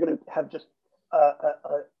Pinchon, you're going to have just a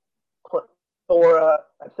plethora,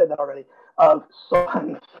 I've said that already, of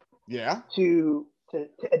songs yeah. to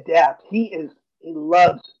adapt. He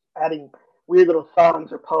loves adding weird little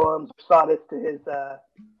songs or poems or sonnets to his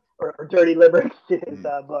or dirty lyrics to his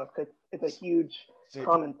Mm. books. It's a huge See,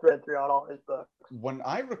 common thread throughout all his books. when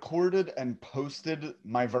I recorded and posted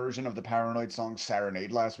my version of the Paranoid song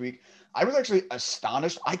Serenade last week, I was actually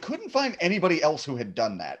astonished. I couldn't find anybody else who had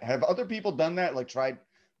done that. Have other people done that? Like tried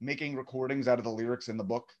making recordings out of the lyrics in the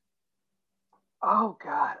book? Oh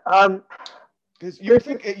God, Because there's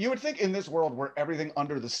this. you would think in this world where everything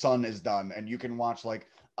under the sun is done, and you can watch like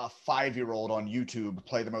a 5-year-old on YouTube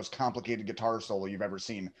play the most complicated guitar solo you've ever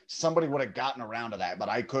seen, somebody would have gotten around to that. But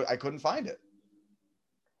I couldn't find it.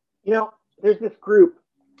 There's this group.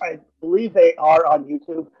 I believe they are on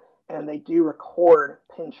YouTube, and they do record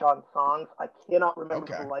pinch on songs. I cannot remember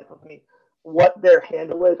for the Okay, life of me what their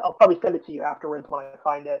handle is. I'll probably send it to you afterwards when I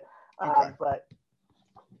find it. okay, But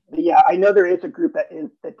yeah, I know there is a group that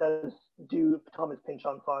does do Thomas pinch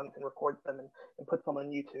on songs and records them and puts them on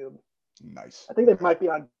YouTube. nice. I think they Okay. might be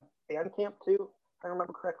on Bandcamp too, if I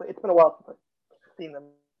remember correctly. It's been a while since I've seen them.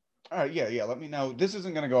 All right, yeah, yeah. Let me know. This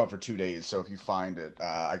isn't going to go out for 2 days, so if you find it,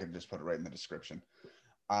 I can just put it right in the description.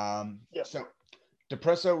 Yeah. So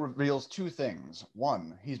Depresso reveals two things.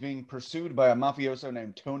 One, he's being pursued by a mafioso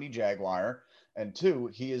named Tony Jaguar, and two,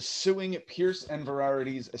 he is suing Pierce and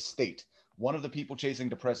Vararity's estate. One of the people chasing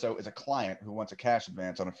Depresso is a client who wants a cash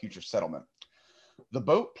advance on a future settlement. The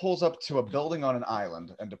boat pulls up to a building on an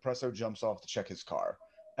island, and Depresso jumps off to check his car.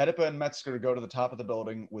 Oedipa and Metzger go to the top of the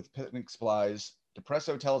building with picnic supplies.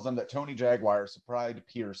 Depresso tells them that Tony Jaguar supplied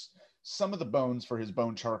Pierce some of the bones for his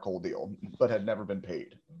bone charcoal deal, but had never been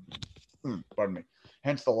paid. Pardon me.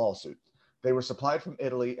 Hence the lawsuit. They were supplied from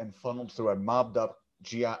Italy and funneled through a mobbed up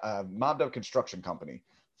construction company.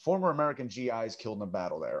 Former American GIs killed in a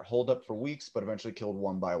battle there, holed up for weeks, but eventually killed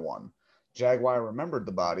one by one. Jaguar remembered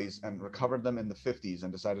the bodies and recovered them in the 50s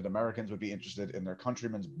and decided Americans would be interested in their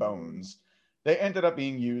countrymen's bones. They ended up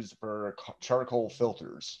being used for charcoal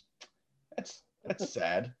filters. That's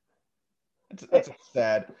sad. That's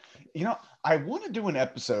sad. You know, I want to do an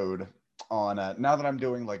episode on now that I'm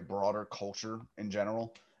doing like broader culture in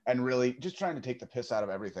general and really just trying to take the piss out of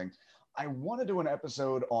everything. I want to do an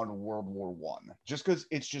episode on World War One, just because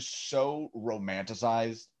it's just so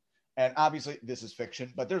romanticized. And obviously, this is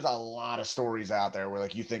fiction, but there's a lot of stories out there where,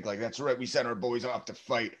 like, you think, like, that's right, we sent our boys off to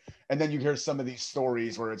fight, and then you hear some of these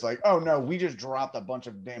stories where it's like, oh no, we just dropped a bunch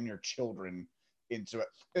of damn near children into it.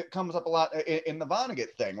 It comes up a lot in the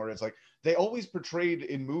Vonnegut thing, where it's like they always portrayed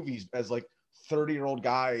in movies as like 30-year-old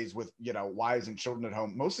guys with, wives and children at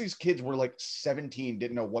home. Most of these kids were like 17,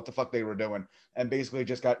 didn't know what the fuck they were doing, and basically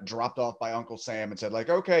just got dropped off by Uncle Sam and said, like,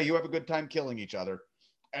 okay, you have a good time killing each other.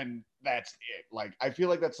 and that's it. Like, I feel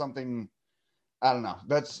like that's something, I don't know.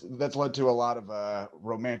 That's led to a lot of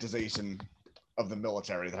romanticization of the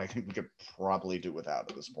military that I think we could probably do without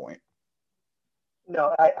at this point.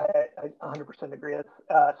 No, I 100% agree. It's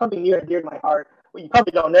something near and dear to my heart. What you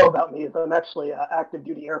probably don't know about me is I'm actually active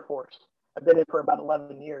duty Air Force. I've been in for about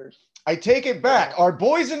 11 years. I take it back. Our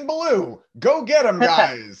boys in blue, go get them,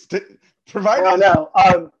 guys. Provide No, me.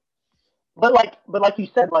 no. But like you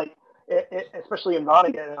said, like especially in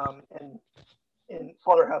Vonnegut and in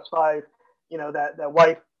Slaughterhouse Five, that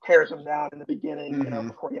wife tears him down in the beginning. Mm-hmm.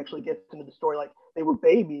 Before he actually gets into the story, like they were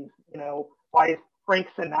babies. Why is Frank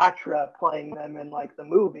Sinatra playing them in like the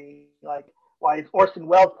movie? Like why is Orson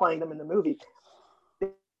Welles playing them in the movie? They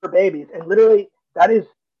were babies, and literally that is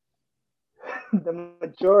the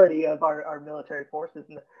majority of our military forces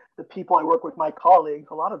and the people I work with, my colleagues.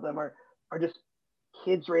 A lot of them are just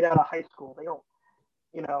kids right out of high school. They don't,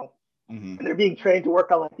 you know, Mm-hmm. and they're being trained to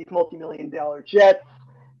work on like these multi-million-dollar jets.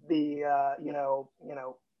 The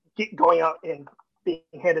going out and being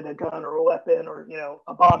handed a gun or a weapon or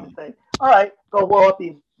a bomb and saying, "All right, go blow up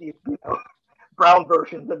these brown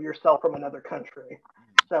versions of yourself from another country."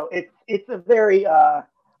 So it's a very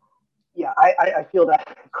yeah, I feel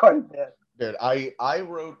that quite a bit. Dude, I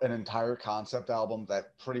wrote an entire concept album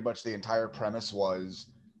that pretty much the entire premise was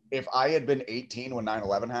if I had been 18 when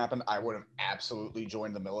 9/11 happened, I would have absolutely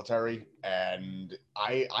joined the military. And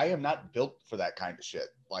I am not built for that kind of shit.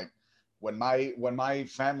 Like when my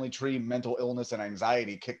family tree mental illness and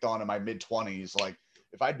anxiety kicked on in my mid-20s, like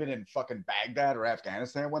if I'd been in fucking Baghdad or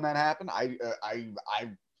Afghanistan when that happened, I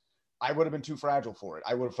would have been too fragile for it.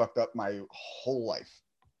 I would have fucked up my whole life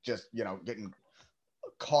just, getting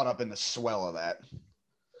caught up in the swell of that.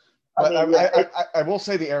 I But mean, yeah, I will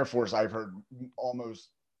say the Air Force, I've heard almost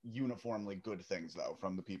uniformly good things, though,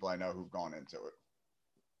 from the people I know who've gone into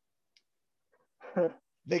it.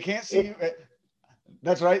 They can't see you.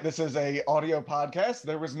 That's right. This is a audio podcast.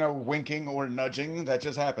 There was no winking or nudging that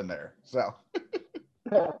just happened there. So,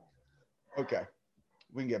 okay,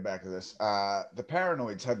 we can get back to this. The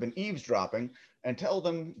paranoids have been eavesdropping and tell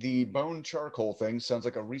them the bone charcoal thing sounds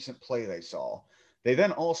like a recent play they saw. They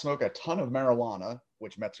then all smoke a ton of marijuana,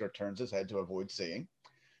 which Metzger turns his head to avoid seeing.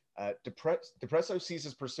 Depresso sees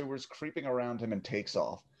his pursuers creeping around him and takes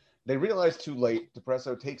off. They realize too late.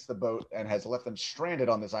 Depresso takes the boat and has left them stranded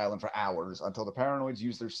on this island for hours until the paranoids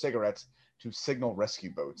use their cigarettes to signal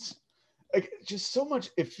rescue boats. Like, just so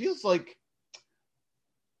much. It feels like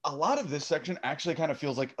a lot of this section actually kind of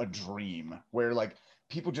feels like a dream where like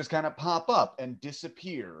people just kind of pop up and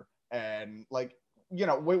disappear and like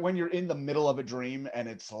when you're in the middle of a dream and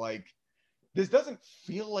it's like this doesn't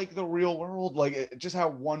feel like the real world, like just how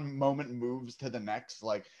one moment moves to the next,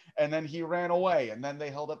 like, and then he ran away and then they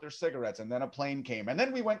held up their cigarettes and then a plane came and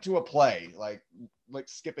then we went to a play, like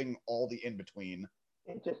skipping all the in between.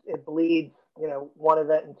 it bleeds one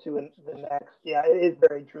event into the next. Yeah, it is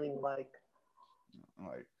very dreamlike.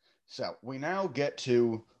 All right. So we now get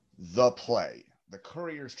to the play, The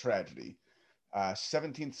Courier's Tragedy.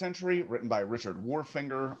 17th century, written by Richard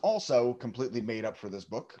Warfinger, also completely made up for this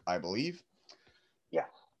book, I believe. Yes.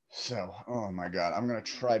 So, oh my God, I'm going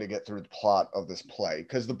to try to get through the plot of this play,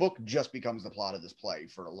 because the book just becomes the plot of this play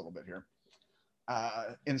for a little bit here.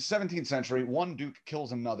 In the 17th century, one duke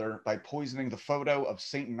kills another by poisoning the photo of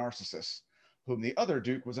Saint Narcissus, whom the other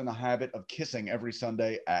duke was in the habit of kissing every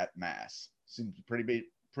Sunday at Mass. Seems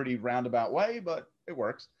pretty roundabout way, but it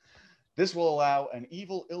works. This will allow an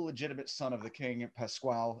evil, illegitimate son of the king,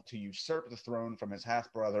 Pasquale, to usurp the throne from his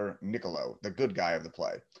half-brother, Niccolo, the good guy of the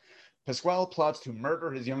play. Pasquale plots to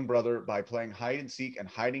murder his young brother by playing hide-and-seek and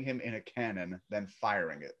hiding him in a cannon, then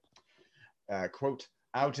firing it. Quote,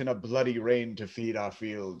 out in a bloody rain to feed our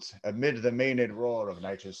fields, amid the maenad roar of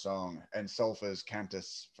Nitre's song, and Sulphur's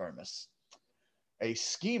cantus firmus. A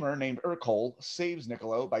schemer named Ercole saves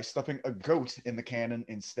Niccolo by stuffing a goat in the cannon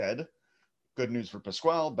instead. Good news for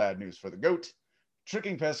Pasquale, bad news for the goat,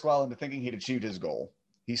 tricking Pasquale into thinking he'd achieved his goal.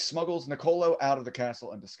 He smuggles Niccolo out of the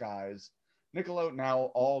castle in disguise. Niccolo,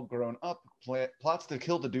 now all grown up, plots to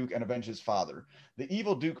kill the Duke and avenge his father. The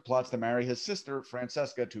evil Duke plots to marry his sister,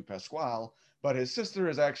 Francesca, to Pasquale, but his sister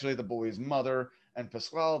is actually the boy's mother, and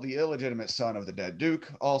Pasquale, the illegitimate son of the dead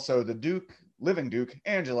Duke, also the Duke, living Duke,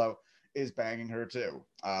 Angelo, is banging her too.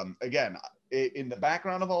 Again, in the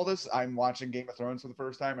background of all this, I'm watching Game of Thrones for the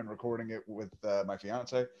first time and recording it with my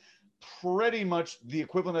fiance. Pretty much the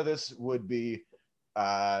equivalent of this would be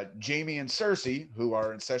Jaime and Cersei, who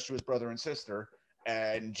are incestuous brother and sister,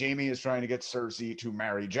 and Jaime is trying to get Cersei to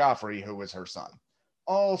marry Joffrey, who is her son.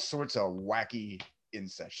 All sorts of wacky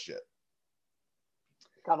incest shit.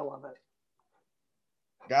 Gotta love it.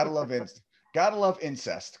 Gotta love incest. Gotta love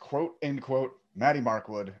incest. Quote, end quote, Maddie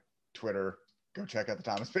Markwood, Twitter. Go check out the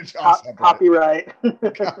Thomas Pynchon subreddit. Copyright.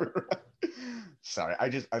 Sorry,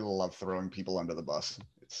 I love throwing people under the bus.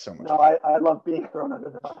 It's so much No, fun. I love being thrown under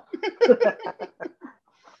the bus.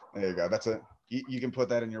 There you go. That's a you can put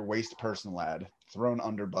that in your waste person, lad. Thrown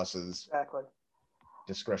under buses. Exactly.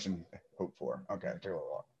 Discretion hoped for. Okay, take a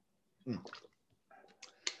little walk.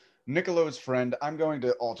 Niccolo's friend. I'm going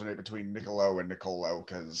to alternate between Niccolo and Niccolo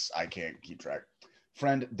because I can't keep track.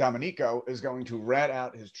 Friend Domenico is going to rat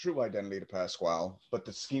out his true identity to Pasquale, but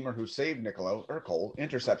the schemer who saved Niccolo, Urkel,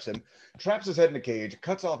 intercepts him, traps his head in a cage,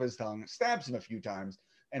 cuts off his tongue, stabs him a few times,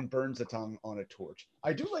 and burns the tongue on a torch.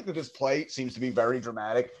 I do like that this play seems to be very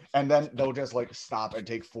dramatic, and then they'll just like stop and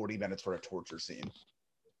take 40 minutes for a torture scene.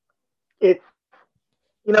 It's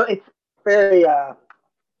it's very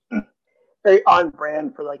very on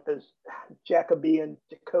brand for like those Jacobean.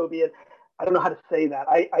 I don't know how to say that.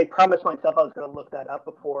 I promised myself I was going to look that up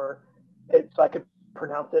before, so I could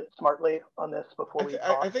pronounce it smartly on this before we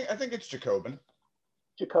talk. I think it's Jacobin.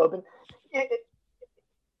 Jacobin.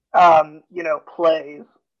 Plays.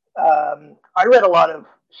 I read a lot of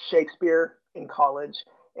Shakespeare in college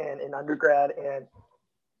and in undergrad, and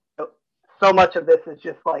so much of this is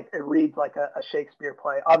just like it reads like a Shakespeare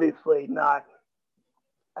play. Obviously, not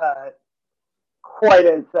quite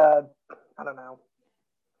as I don't know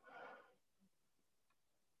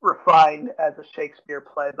refined as a Shakespeare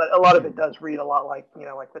play, but a lot of it does read a lot like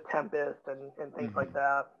like The Tempest and things like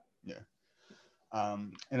that. Yeah.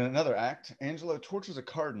 In another act, Angelo tortures a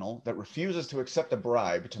cardinal that refuses to accept a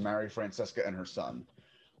bribe to marry Francesca and her son.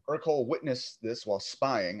 Urkel witnessed this while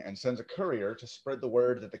spying and sends a courier to spread the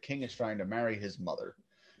word that the king is trying to marry his mother.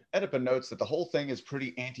 Oedipa notes that the whole thing is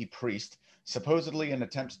pretty anti-priest, supposedly an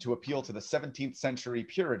attempt to appeal to the 17th century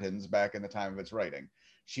Puritans back in the time of its writing.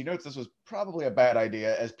 She notes this was probably a bad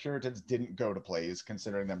idea, as Puritans didn't go to plays,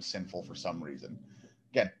 considering them sinful for some reason.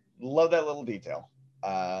 Again, love that little detail.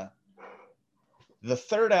 The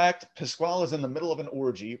third act, Pasquale is in the middle of an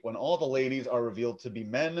orgy when all the ladies are revealed to be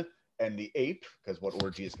men, and the ape, because what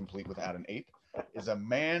orgy is complete without an ape, is a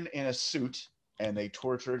man in a suit, and they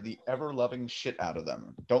torture the ever-loving shit out of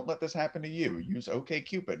them. Don't let this happen to you. Use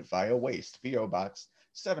OkCupid via waste, VO Box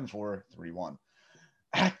 7431.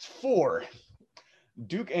 Act 4.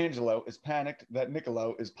 Duke Angelo is panicked that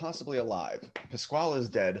Niccolo is possibly alive. Pasquale is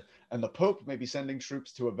dead, and the Pope may be sending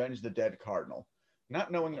troops to avenge the dead cardinal. Not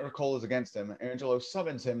knowing Urkel is against him, Angelo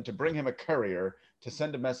summons him to bring him a courier to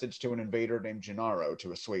send a message to an invader named Gennaro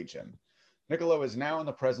to assuage him. Niccolo is now in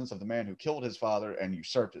the presence of the man who killed his father and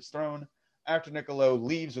usurped his throne. After Niccolo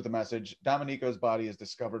leaves with the message, Domenico's body is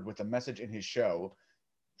discovered with a message in his shoe.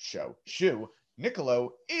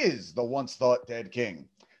 Niccolo is the once-thought dead king.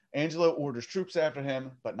 Angelo orders troops after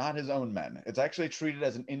him, but not his own men. It's actually treated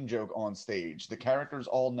as an in-joke on stage. The characters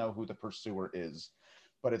all know who the pursuer is,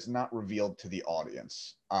 but it's not revealed to the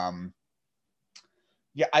audience.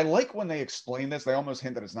 Yeah, I like when they explain this. They almost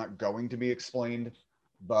hint that it's not going to be explained,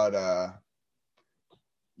 but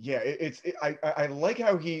yeah, I like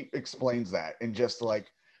how he explains that, and just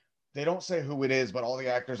like they don't say who it is, but all the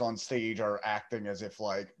actors on stage are acting as if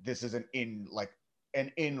like this is an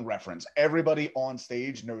in reference. Everybody on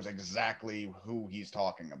stage knows exactly who he's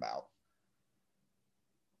talking about.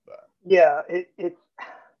 But yeah, it's.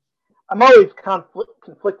 I'm always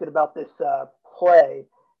conflicted about this play.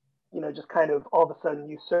 Just kind of all of a sudden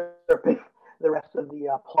usurping the rest of the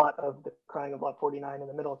plot of the Crying of Lot 49 in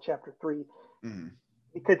the middle of chapter 3,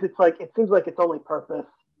 because it's like it seems like its only purpose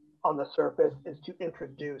on the surface is to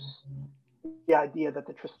introduce the idea that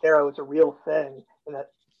the Trastero is a real thing, and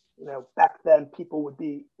that back then people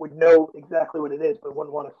would know exactly what it is, but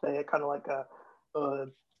wouldn't want to say it. Kind of like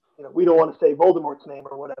we don't want to say Voldemort's name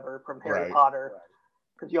or whatever from Harry Potter,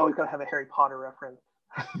 because you always got to have a Harry Potter reference.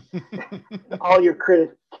 All your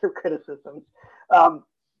criticisms,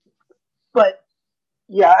 but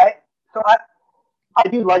yeah, I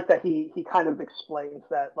do like that he kind of explains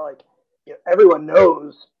that like everyone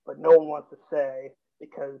knows, but no one wants to say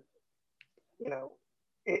because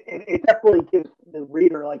it definitely gives the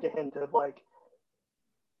reader like a hint of like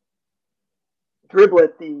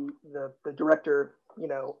Driblet, the director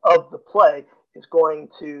of the play, is going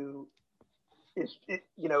to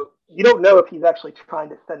you don't know if he's actually trying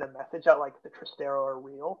to send a message out like the Trastero are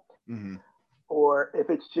real, or if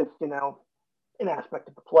it's just an aspect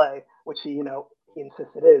of the play, which he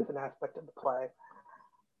insists it is an aspect of the play.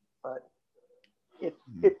 But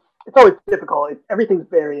it's always difficult. Everything's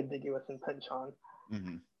very ambiguous in Pynchon.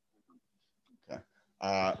 Okay.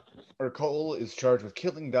 Urkel is charged with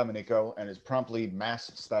killing Domenico and is promptly mass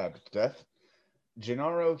stabbed to death.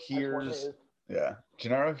 Gennaro hears Yeah.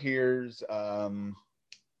 Gennaro hears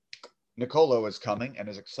Niccolo is coming and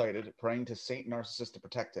is excited, praying to Saint Narcissus to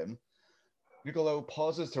protect him. Niccolo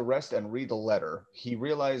pauses to rest and read the letter. He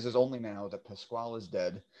realizes only now that Pasquale is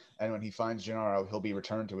dead, and when he finds Gennaro, he'll be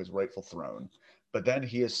returned to his rightful throne. But then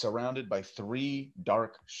he is surrounded by three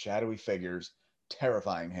dark, shadowy figures,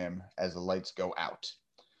 terrifying him as the lights go out.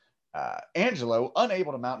 Angelo,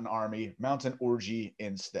 unable to mount an army, mounts an orgy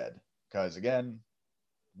instead. Because, again,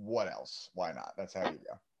 what else? Why not? That's how you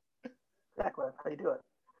go. Exactly. That's how you do it.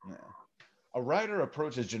 Yeah. A rider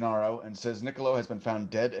approaches Gennaro and says Niccolo has been found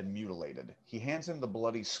dead and mutilated. He hands him the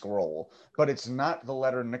bloody scroll, but it's not the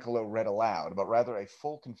letter Niccolo read aloud, but rather a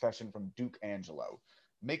full confession from Duke Angelo.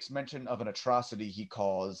 Makes mention of an atrocity he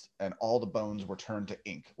caused, and all the bones were turned to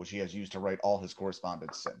ink, which he has used to write all his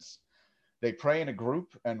correspondence since. They pray in a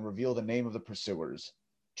group and reveal the name of the pursuers.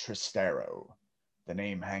 Tristero. The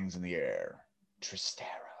name hangs in the air. Tristero.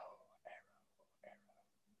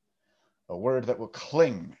 A word that will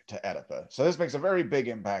cling to Oedipa. So this makes a very big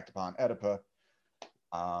impact upon Oedipa.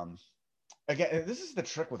 Um, Again, this is the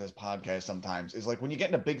trick with this podcast sometimes, is like when you get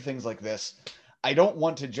into big things like this, I don't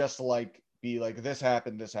want to just like be like, this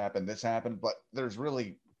happened, this happened, this happened, but there's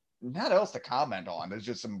really not else to comment on. There's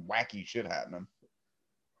just some wacky shit happening.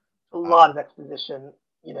 A lot of exposition,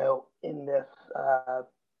 in this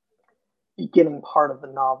beginning part of the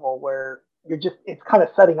novel where it's kind of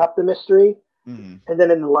setting up the mystery. Mm-hmm. And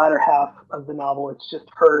then in the latter half of the novel, it's just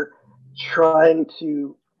her trying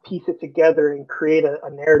to piece it together and create a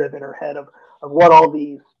narrative in her head of what all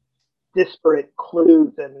these disparate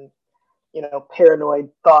clues and, paranoid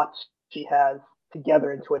thoughts she has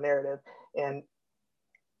together into a narrative. And,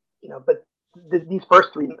 but these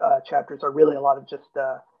first three chapters are really a lot of just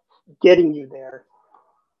getting you there.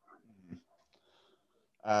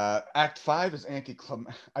 Act 5 is I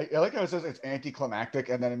like how it says it's anticlimactic,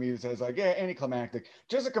 and then immediately says like, yeah, anticlimactic.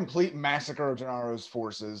 Just a complete massacre of Gennaro's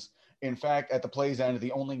forces. In fact, at the play's end,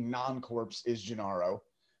 the only non-corpse is Gennaro.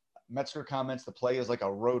 Metzger comments the play is like a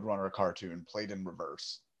Roadrunner cartoon played in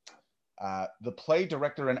reverse. The play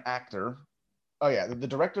director and actor, the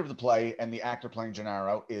director of the play and the actor playing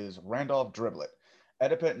Gennaro is Randolph Driblet.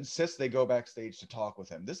 Oedipa insists they go backstage to talk with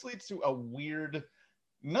him. This leads to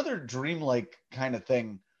another dreamlike kind of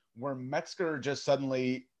thing where Metzger just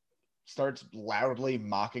suddenly starts loudly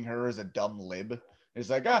mocking her as a dumb lib. He's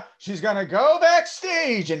like, she's gonna go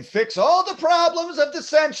backstage and fix all the problems of the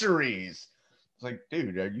centuries. It's like,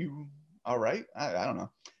 dude, are you all right? I don't know.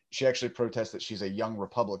 She actually protests that she's a young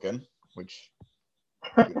Republican, which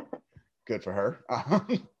good for her.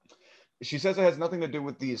 She says it has nothing to do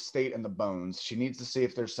with the estate and the bones. She needs to see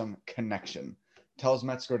if there's some connection. Tells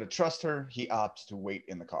Metzger to trust her. He opts to wait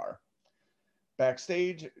in the car.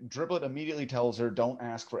 Backstage, Driblet immediately tells her don't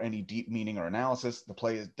ask for any deep meaning or analysis. The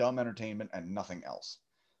play is dumb entertainment and nothing else.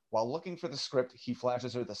 While looking for the script, he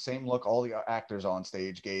flashes her the same look all the actors on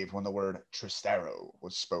stage gave when the word Tristero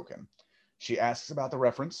was spoken. She asks about the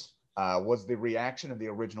reference. Was the reaction of the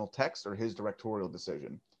original text or his directorial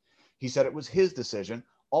decision? He said it was his decision.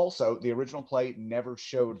 Also, the original play never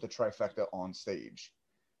showed the trifecta on stage.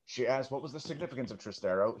 She asks, what was the significance of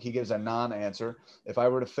Tristero? He gives a non-answer. If I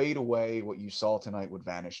were to fade away, what you saw tonight would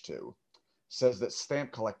vanish too. Says that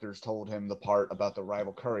stamp collectors told him the part about the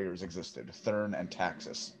rival couriers existed, Thurn and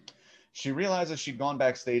Taxis. She realizes she'd gone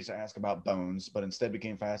backstage to ask about Bones, but instead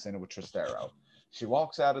became fascinated with Tristero. She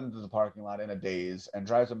walks out into the parking lot in a daze and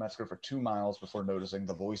drives a Metzger for 2 miles before noticing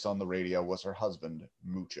the voice on the radio was her husband,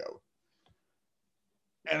 Mucho.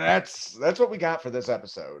 And that's what we got for this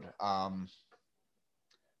episode.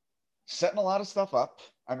 Setting a lot of stuff up,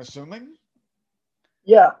 I'm assuming.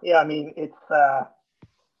 Yeah. I mean, it's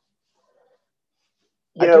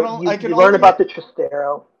you learn about the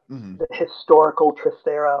Tristero, mm-hmm. the historical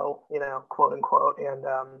Tristero, quote unquote, and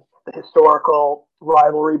the historical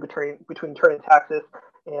rivalry between Turn and Taxis,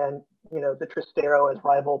 and the Tristero as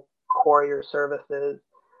rival courier services,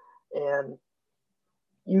 and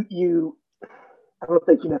you. I don't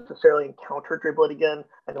think you necessarily encounter Driblet again.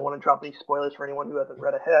 I don't want to drop any spoilers for anyone who hasn't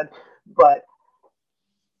read ahead, but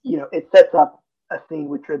it sets up a scene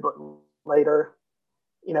with Driblet later,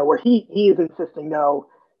 where he is insisting, no,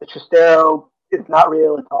 the Tristero is not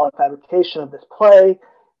real. It's all a fabrication of this play.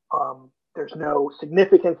 There's no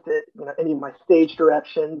significance to any of my stage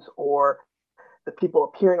directions or the people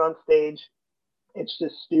appearing on stage. It's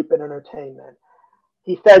just stupid entertainment.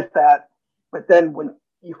 He says that, but then when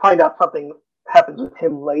you find out something happens with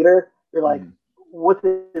him later, you're like, was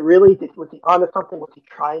it really? Was he onto something? Was he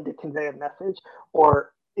trying to convey a message,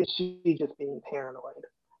 or is she just being paranoid?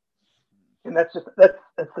 And that's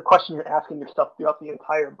the question you're asking yourself throughout the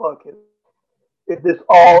entire book: is this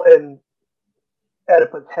all an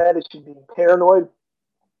Oedipus' head? Is she being paranoid?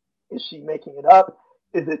 Is she making it up?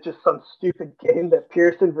 Is it just some stupid game that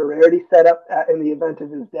Pearson Verity set up in the event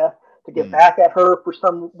of his death to get Mm. back at her for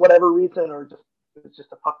some whatever reason, or just it's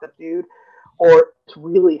just a fucked up dude? Or it's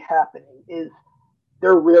really happening? Is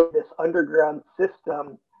there really this underground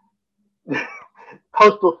system,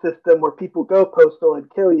 postal system, where people go postal and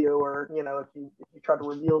kill you, or if you try to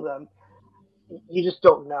reveal them, you just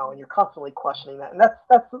don't know, and you're constantly questioning that, and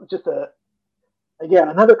that's just a again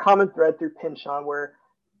another common thread through Pinchon where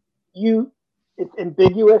you it's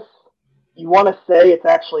ambiguous. You want to say it's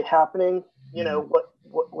actually happening, Mm.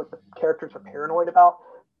 what the characters are paranoid about,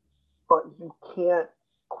 but you can't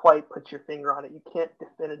quite put your finger on it. You can't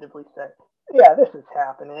definitively say, yeah, this is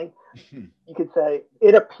happening. You could say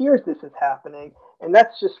it appears this is happening, and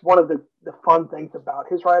that's just one of the fun things about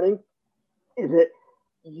his writing is that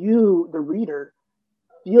you, the reader,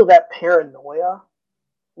 feel that paranoia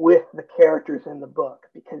with the characters in the book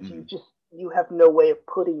because Mm. you have no way of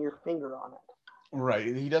putting your finger on it. Right.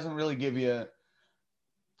 He doesn't really give you.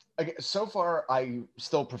 So far, I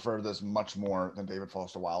still prefer this much more than David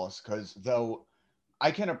Foster Wallace because though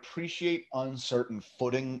I can appreciate uncertain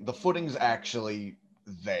footing, the footing's actually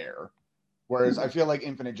there. Whereas I feel like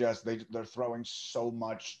Infinite Jest, they're throwing so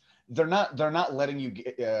much. They're not letting you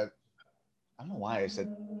get. I don't know why I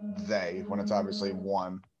said they when it's obviously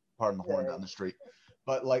one. Pardon the horn down They, the street.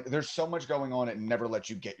 But like, there's so much going on, it never lets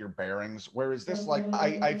you get your bearings. Whereas this, like,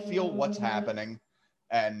 I feel what's happening,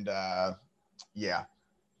 and yeah,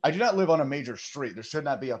 I do not live on a major street. There should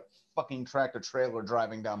not be a fucking tractor trailer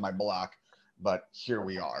driving down my block, but here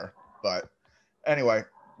we are. But anyway,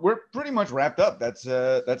 we're pretty much wrapped up. That's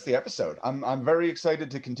the episode. I'm very excited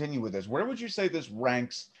to continue with this. Where would you say this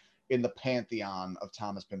ranks in the pantheon of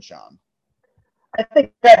Thomas Pynchon? I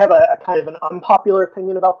think I have a kind of an unpopular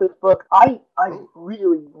opinion about this book. I Oh,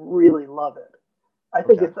 really really love it. I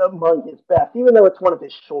think okay. it's among his best, even though it's one of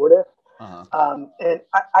his shortest. Uh huh. And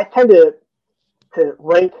I tend to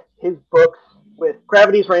rank his books with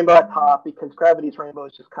Gravity's Rainbow at top because Gravity's Rainbow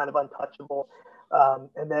is just kind of untouchable.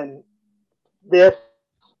 And then this,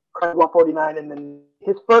 Crime 149, and then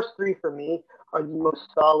his first three for me are the most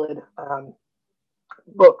solid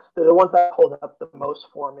books. They're the ones that hold up the most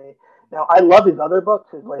for me. Now, I love his other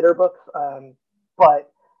books, his later books,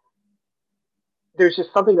 but there's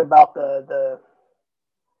just something about the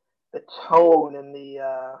tone and the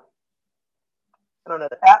I don't know,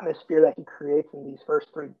 the atmosphere that he creates in these first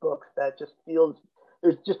three books that just feels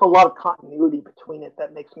there's just a lot of continuity between it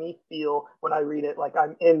that makes me feel when I read it like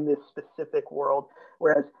I'm in this specific world.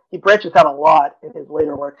 Whereas he branches out a lot in his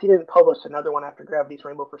later works. He didn't publish another one after Gravity's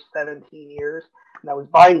Rainbow for 17 years, and that was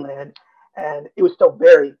Vineland, and it was still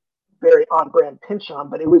very, very on brand Pynchon,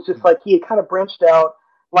 but it was just like he had kind of branched out,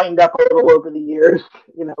 lightened up a little over the years,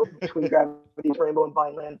 between Gravity's Rainbow and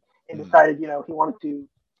Vineland, and Mm. decided, he wanted to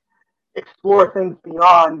explore things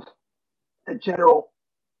beyond the general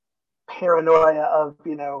paranoia of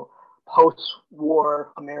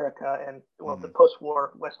post-war America and the Mm.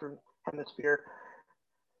 post-war Western Hemisphere.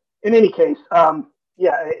 In any case,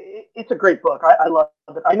 yeah, it's a great book. I love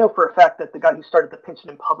it. I know for a fact that the guy who started the Pynchon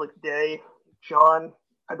in Public Day, John,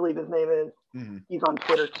 I believe his name is, Mm. he's on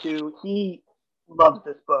Twitter too. He loves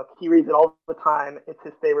this book. He reads it all the time. It's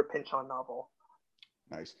his favorite Pynchon novel.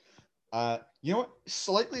 Nice. You know what?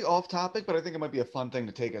 Slightly off topic, but I think it might be a fun thing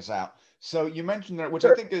to take us out. So you mentioned that, which I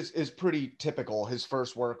Sure. think is pretty typical. His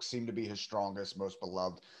first works seem to be his strongest, most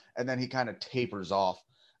beloved, and then he kind of tapers off.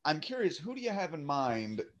 I'm curious, who do you have in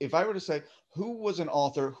mind? If I were to say, who was an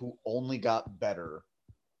author who only got better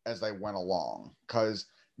as they went along? Because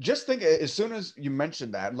just think, as soon as you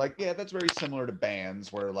mentioned that, like, yeah, that's very similar to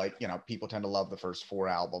bands where, like, people tend to love the first four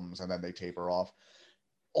albums and then they taper off.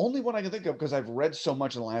 Only one I can think of because I've read so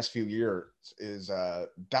much in the last few years is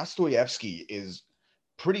Dostoevsky is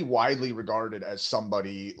pretty widely regarded as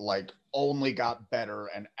somebody like only got better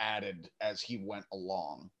and added as he went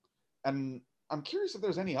along. And I'm curious if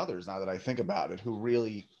there's any others now that I think about it who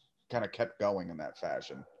really kind of kept going in that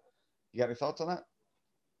fashion. You got any thoughts on that?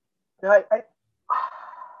 Now,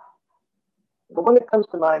 the one that comes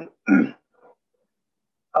to mind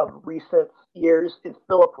of recent years is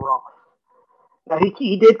Philip Roth. Now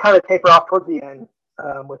he did kind of taper off towards the end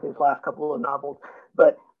with his last couple of novels,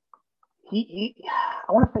 but he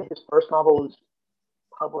I want to say his first novel was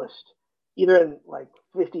published either in like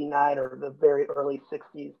 '59 or the very early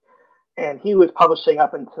 '60s, and he was publishing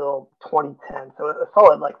up until 2010, so a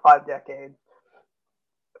solid like 5 decades.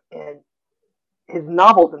 And his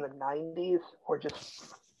novels in the '90s were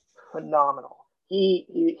just phenomenal.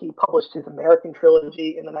 He published his American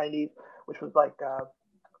trilogy in the '90s, which was like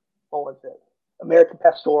what was it? American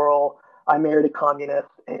Pastoral, I Married a Communist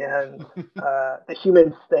and The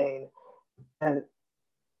Human Stain. And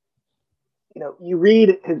you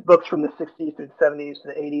read his books from the 60s through the 70s to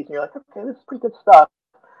the 80s, and you're like, okay, this is pretty good stuff.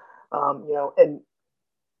 And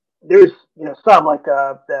there's some like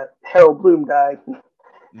that Harold Bloom guy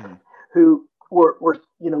Mm-hmm. who were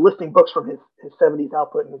listing books from his 70s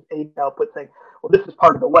output and his 80s output, saying, well, this is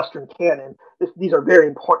part of the Western canon. These are very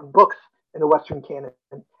important books in the Western canon.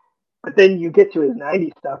 But then you get to his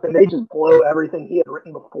 90s stuff, and they just blow everything he had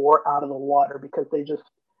written before out of the water because they're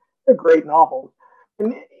great novels.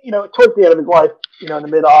 And towards the end of his life, in the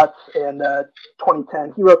mid aughts and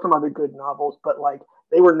 2010, he wrote some other good novels, but like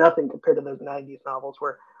they were nothing compared to those 90s novels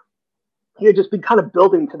where he had just been kind of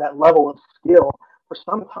building to that level of skill for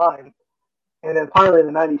some time. And then finally in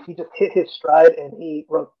the 90s, he just hit his stride and he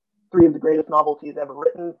wrote three of the greatest novels he's ever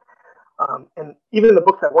written. And even the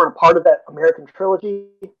books that weren't a part of that American trilogy,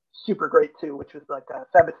 super great too, which was like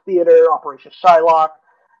Sabbath Theater, Operation Shylock,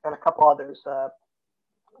 and a couple others.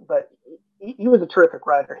 But he was a terrific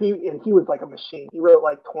writer. He was like a machine. He wrote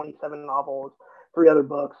like 27 novels, three other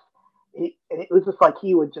books. And it was just like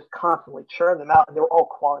he would just constantly churn them out, and they were all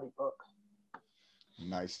quality books.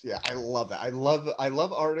 Nice. Yeah, I love that. I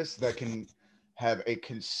love artists that can have a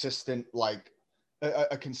consistent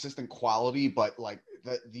a consistent quality, but like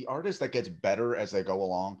the artist that gets better as they go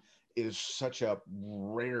along is such a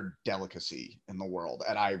rare delicacy in the world,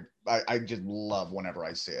 and I just love whenever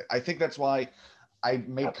I see it. I think that's why I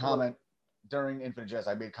made Absolutely. comment during Infinite Jest.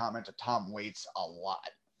 I made comment to Tom Waits a lot,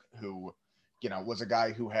 who was a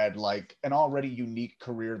guy who had like an already unique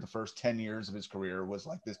career. The first 10 years of his career was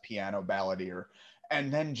like this piano balladeer,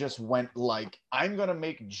 and then just went like, I'm gonna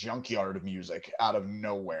make junkyard music out of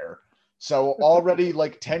nowhere. So already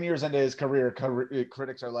like 10 years into his career,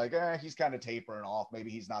 critics are like, he's kind of tapering off.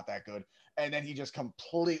 Maybe he's not that good. And then he just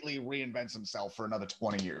completely reinvents himself for another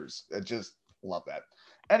 20 years. I just love that.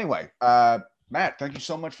 Anyway, Matt, thank you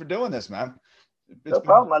so much for doing this, man. No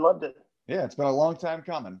problem. I loved it. Yeah, it's been a long time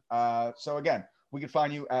coming. So again, we can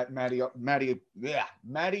find you at Maddie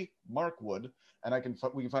Markwood, and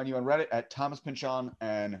we can find you on Reddit at Thomas Pinchon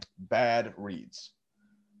and Bad Reads.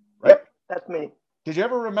 Right? Yep, that's me. Did you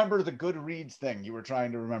ever remember the good reads thing you were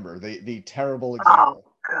trying to remember? The terrible Oh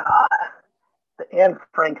example. God, the Anne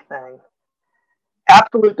Frank thing.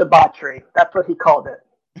 Absolute debauchery. That's what he called it.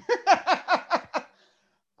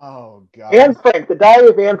 Oh God. Anne Frank, the diary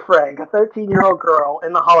of Anne Frank, a 13-year-old girl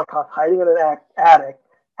in the Holocaust hiding in an attic.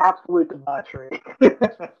 Absolute debauchery.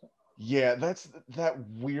 Yeah, that's that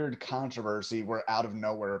weird controversy where out of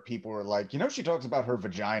nowhere people were like, she talks about her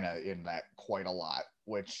vagina in that quite a lot,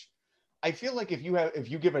 which I feel like if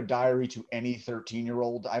you give a diary to any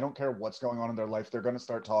 13-year-old, I don't care what's going on in their life, they're going to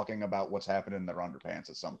start talking about what's happened in their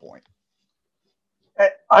underpants at some point.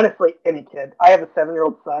 Honestly, any kid. I have a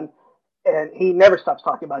 7-year-old son, and he never stops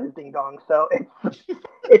talking about his ding dong. So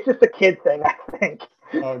it's just a kid thing, I think.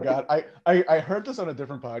 Oh God, I heard this on a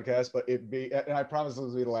different podcast, but and I promise this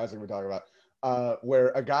will be the last thing we talk about. Where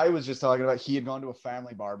a guy was just talking about he had gone to a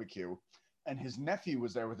family barbecue, and his nephew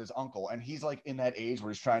was there with his uncle, and he's like in that age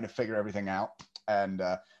where he's trying to figure everything out. And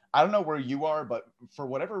I don't know where you are, but for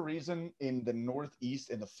whatever reason, in the Northeast,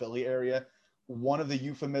 in the Philly area, one of the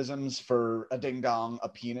euphemisms for a ding dong, a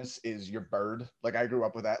penis, is your bird. Like I grew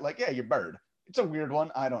up with that. Like, yeah, your bird. It's a weird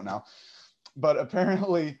one. I don't know, but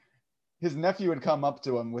apparently his nephew had come up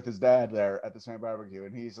to him with his dad there at the same barbecue,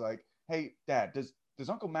 and he's like, "Hey, Dad, does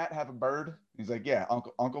Uncle Matt have a bird?" He's like, "Yeah,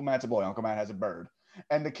 Uncle Matt's a boy. Uncle Matt has a bird."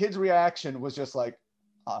 And the kid's reaction was just like,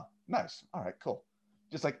 nice. All right, cool.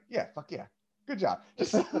 Just like, yeah, fuck yeah. Good job.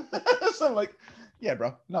 Just so I'm like, yeah,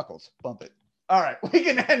 bro, knuckles, bump it. All right, we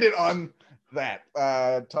can end it on that.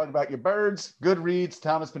 Talk about your birds, good reads,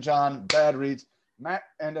 Thomas Pajan, bad reads. Matt,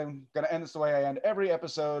 and I'm going to end this the way I end every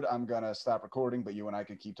episode. I'm going to stop recording, but you and I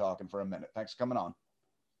can keep talking for a minute. Thanks for coming on.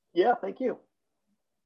 Yeah, thank you.